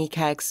Anisha van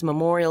Nierkerk's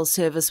memorial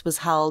service was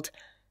held,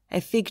 a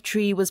fig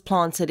tree was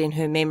planted in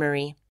her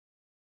memory.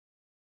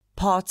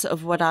 Part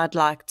of what I'd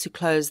like to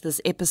close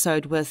this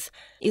episode with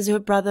is her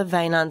brother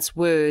Wynand's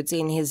words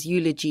in his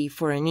eulogy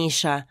for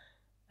Anisha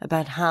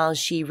about how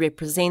she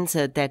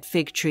represented that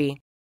fig tree.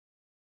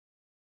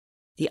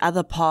 The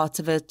other part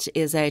of it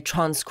is a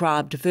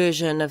transcribed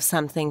version of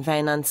something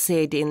Wynand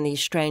said in the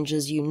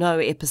Strangers You Know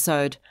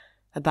episode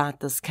about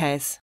this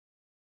case.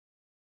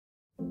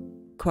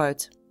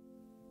 Quote,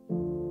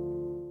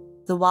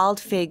 "The wild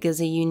fig is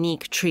a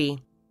unique tree,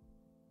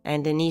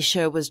 and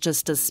Anisha was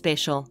just as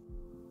special.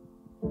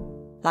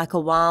 Like a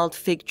wild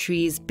fig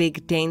tree's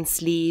big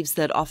dense leaves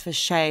that offer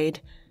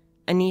shade,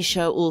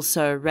 Anisha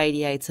also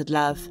radiated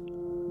love.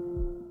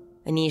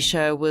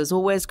 Anisha was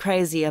always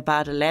crazy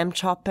about a lamb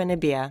chop and a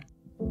beer.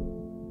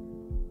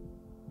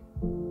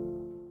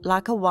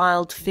 Like a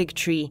wild fig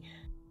tree,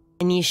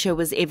 Anisha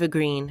was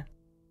evergreen,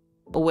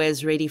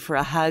 always ready for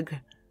a hug,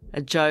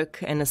 a joke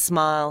and a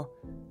smile,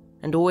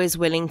 and always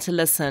willing to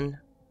listen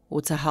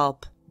or to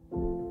help.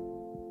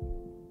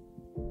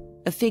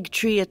 A fig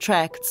tree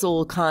attracts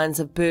all kinds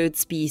of bird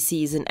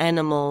species and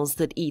animals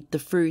that eat the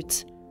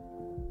fruit.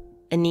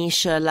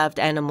 Anisha loved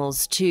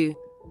animals too,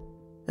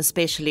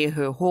 especially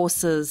her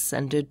horses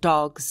and her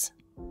dogs.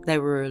 They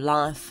were her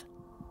life.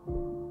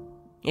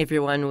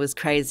 Everyone was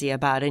crazy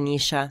about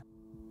Anisha.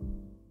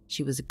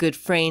 She was a good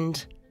friend,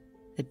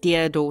 a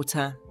dear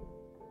daughter,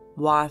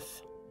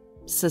 wife,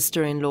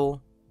 sister-in-law,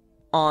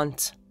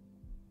 aunt,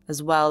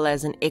 as well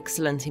as an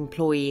excellent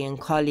employee and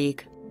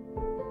colleague.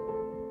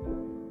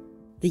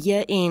 The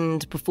year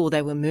end before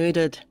they were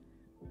murdered,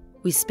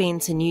 we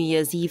spent a New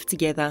Year's Eve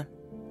together.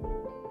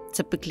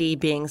 Typically,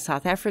 being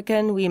South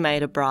African, we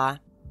made a braai.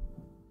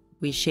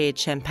 We shared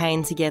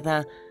champagne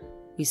together,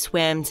 we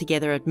swam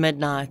together at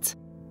midnight.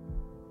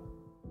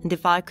 And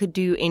if I could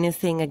do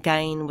anything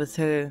again with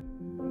her,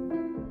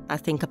 I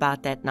think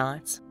about that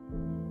night.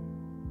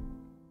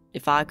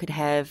 If I could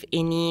have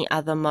any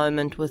other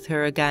moment with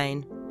her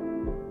again,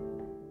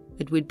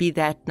 it would be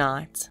that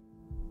night,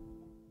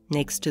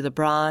 next to the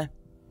braai,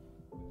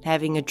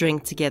 having a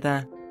drink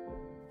together,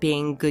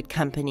 being good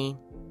company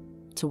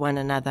to one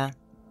another.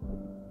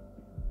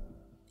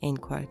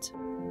 End quote.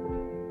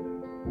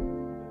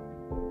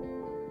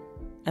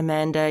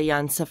 Amanda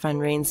Janse van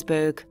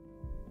Rensburg,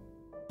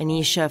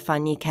 Anisha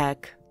van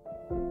Nierkerk,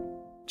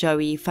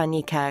 Joey van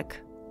Nierkerk,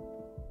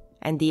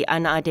 and the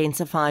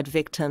unidentified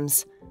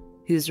victims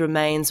whose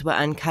remains were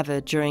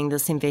uncovered during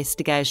this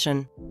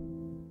investigation.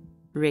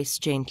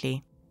 Rest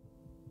gently.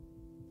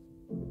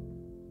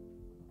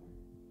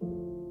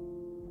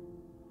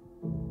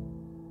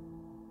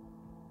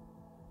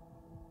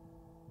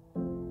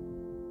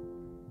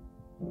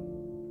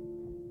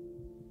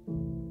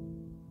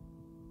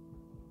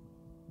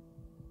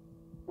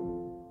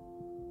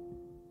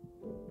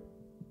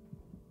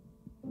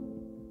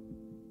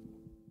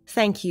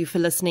 Thank you for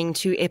listening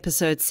to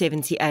episode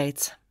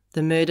 78,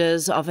 The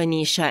Murders of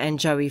Anisha and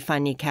Joey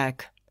van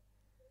Nierkerk.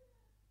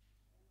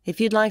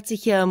 If you'd like to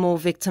hear more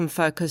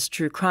victim-focused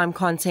true crime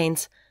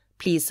content,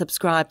 please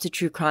subscribe to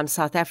True Crime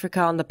South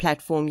Africa on the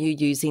platform you're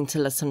using to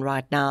listen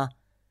right now.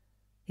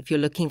 If you're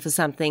looking for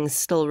something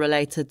still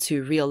related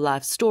to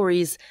real-life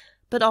stories,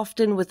 but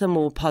often with a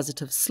more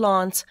positive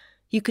slant,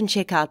 you can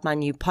check out my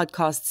new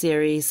podcast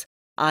series,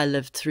 I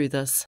Lived Through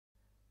This.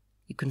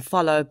 You can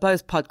follow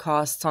both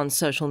podcasts on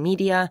social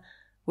media.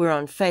 We're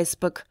on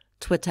Facebook,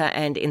 Twitter,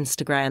 and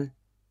Instagram.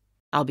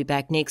 I'll be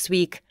back next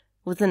week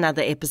with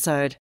another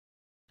episode.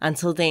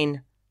 Until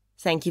then,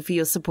 thank you for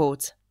your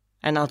support,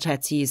 and I'll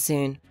chat to you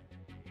soon.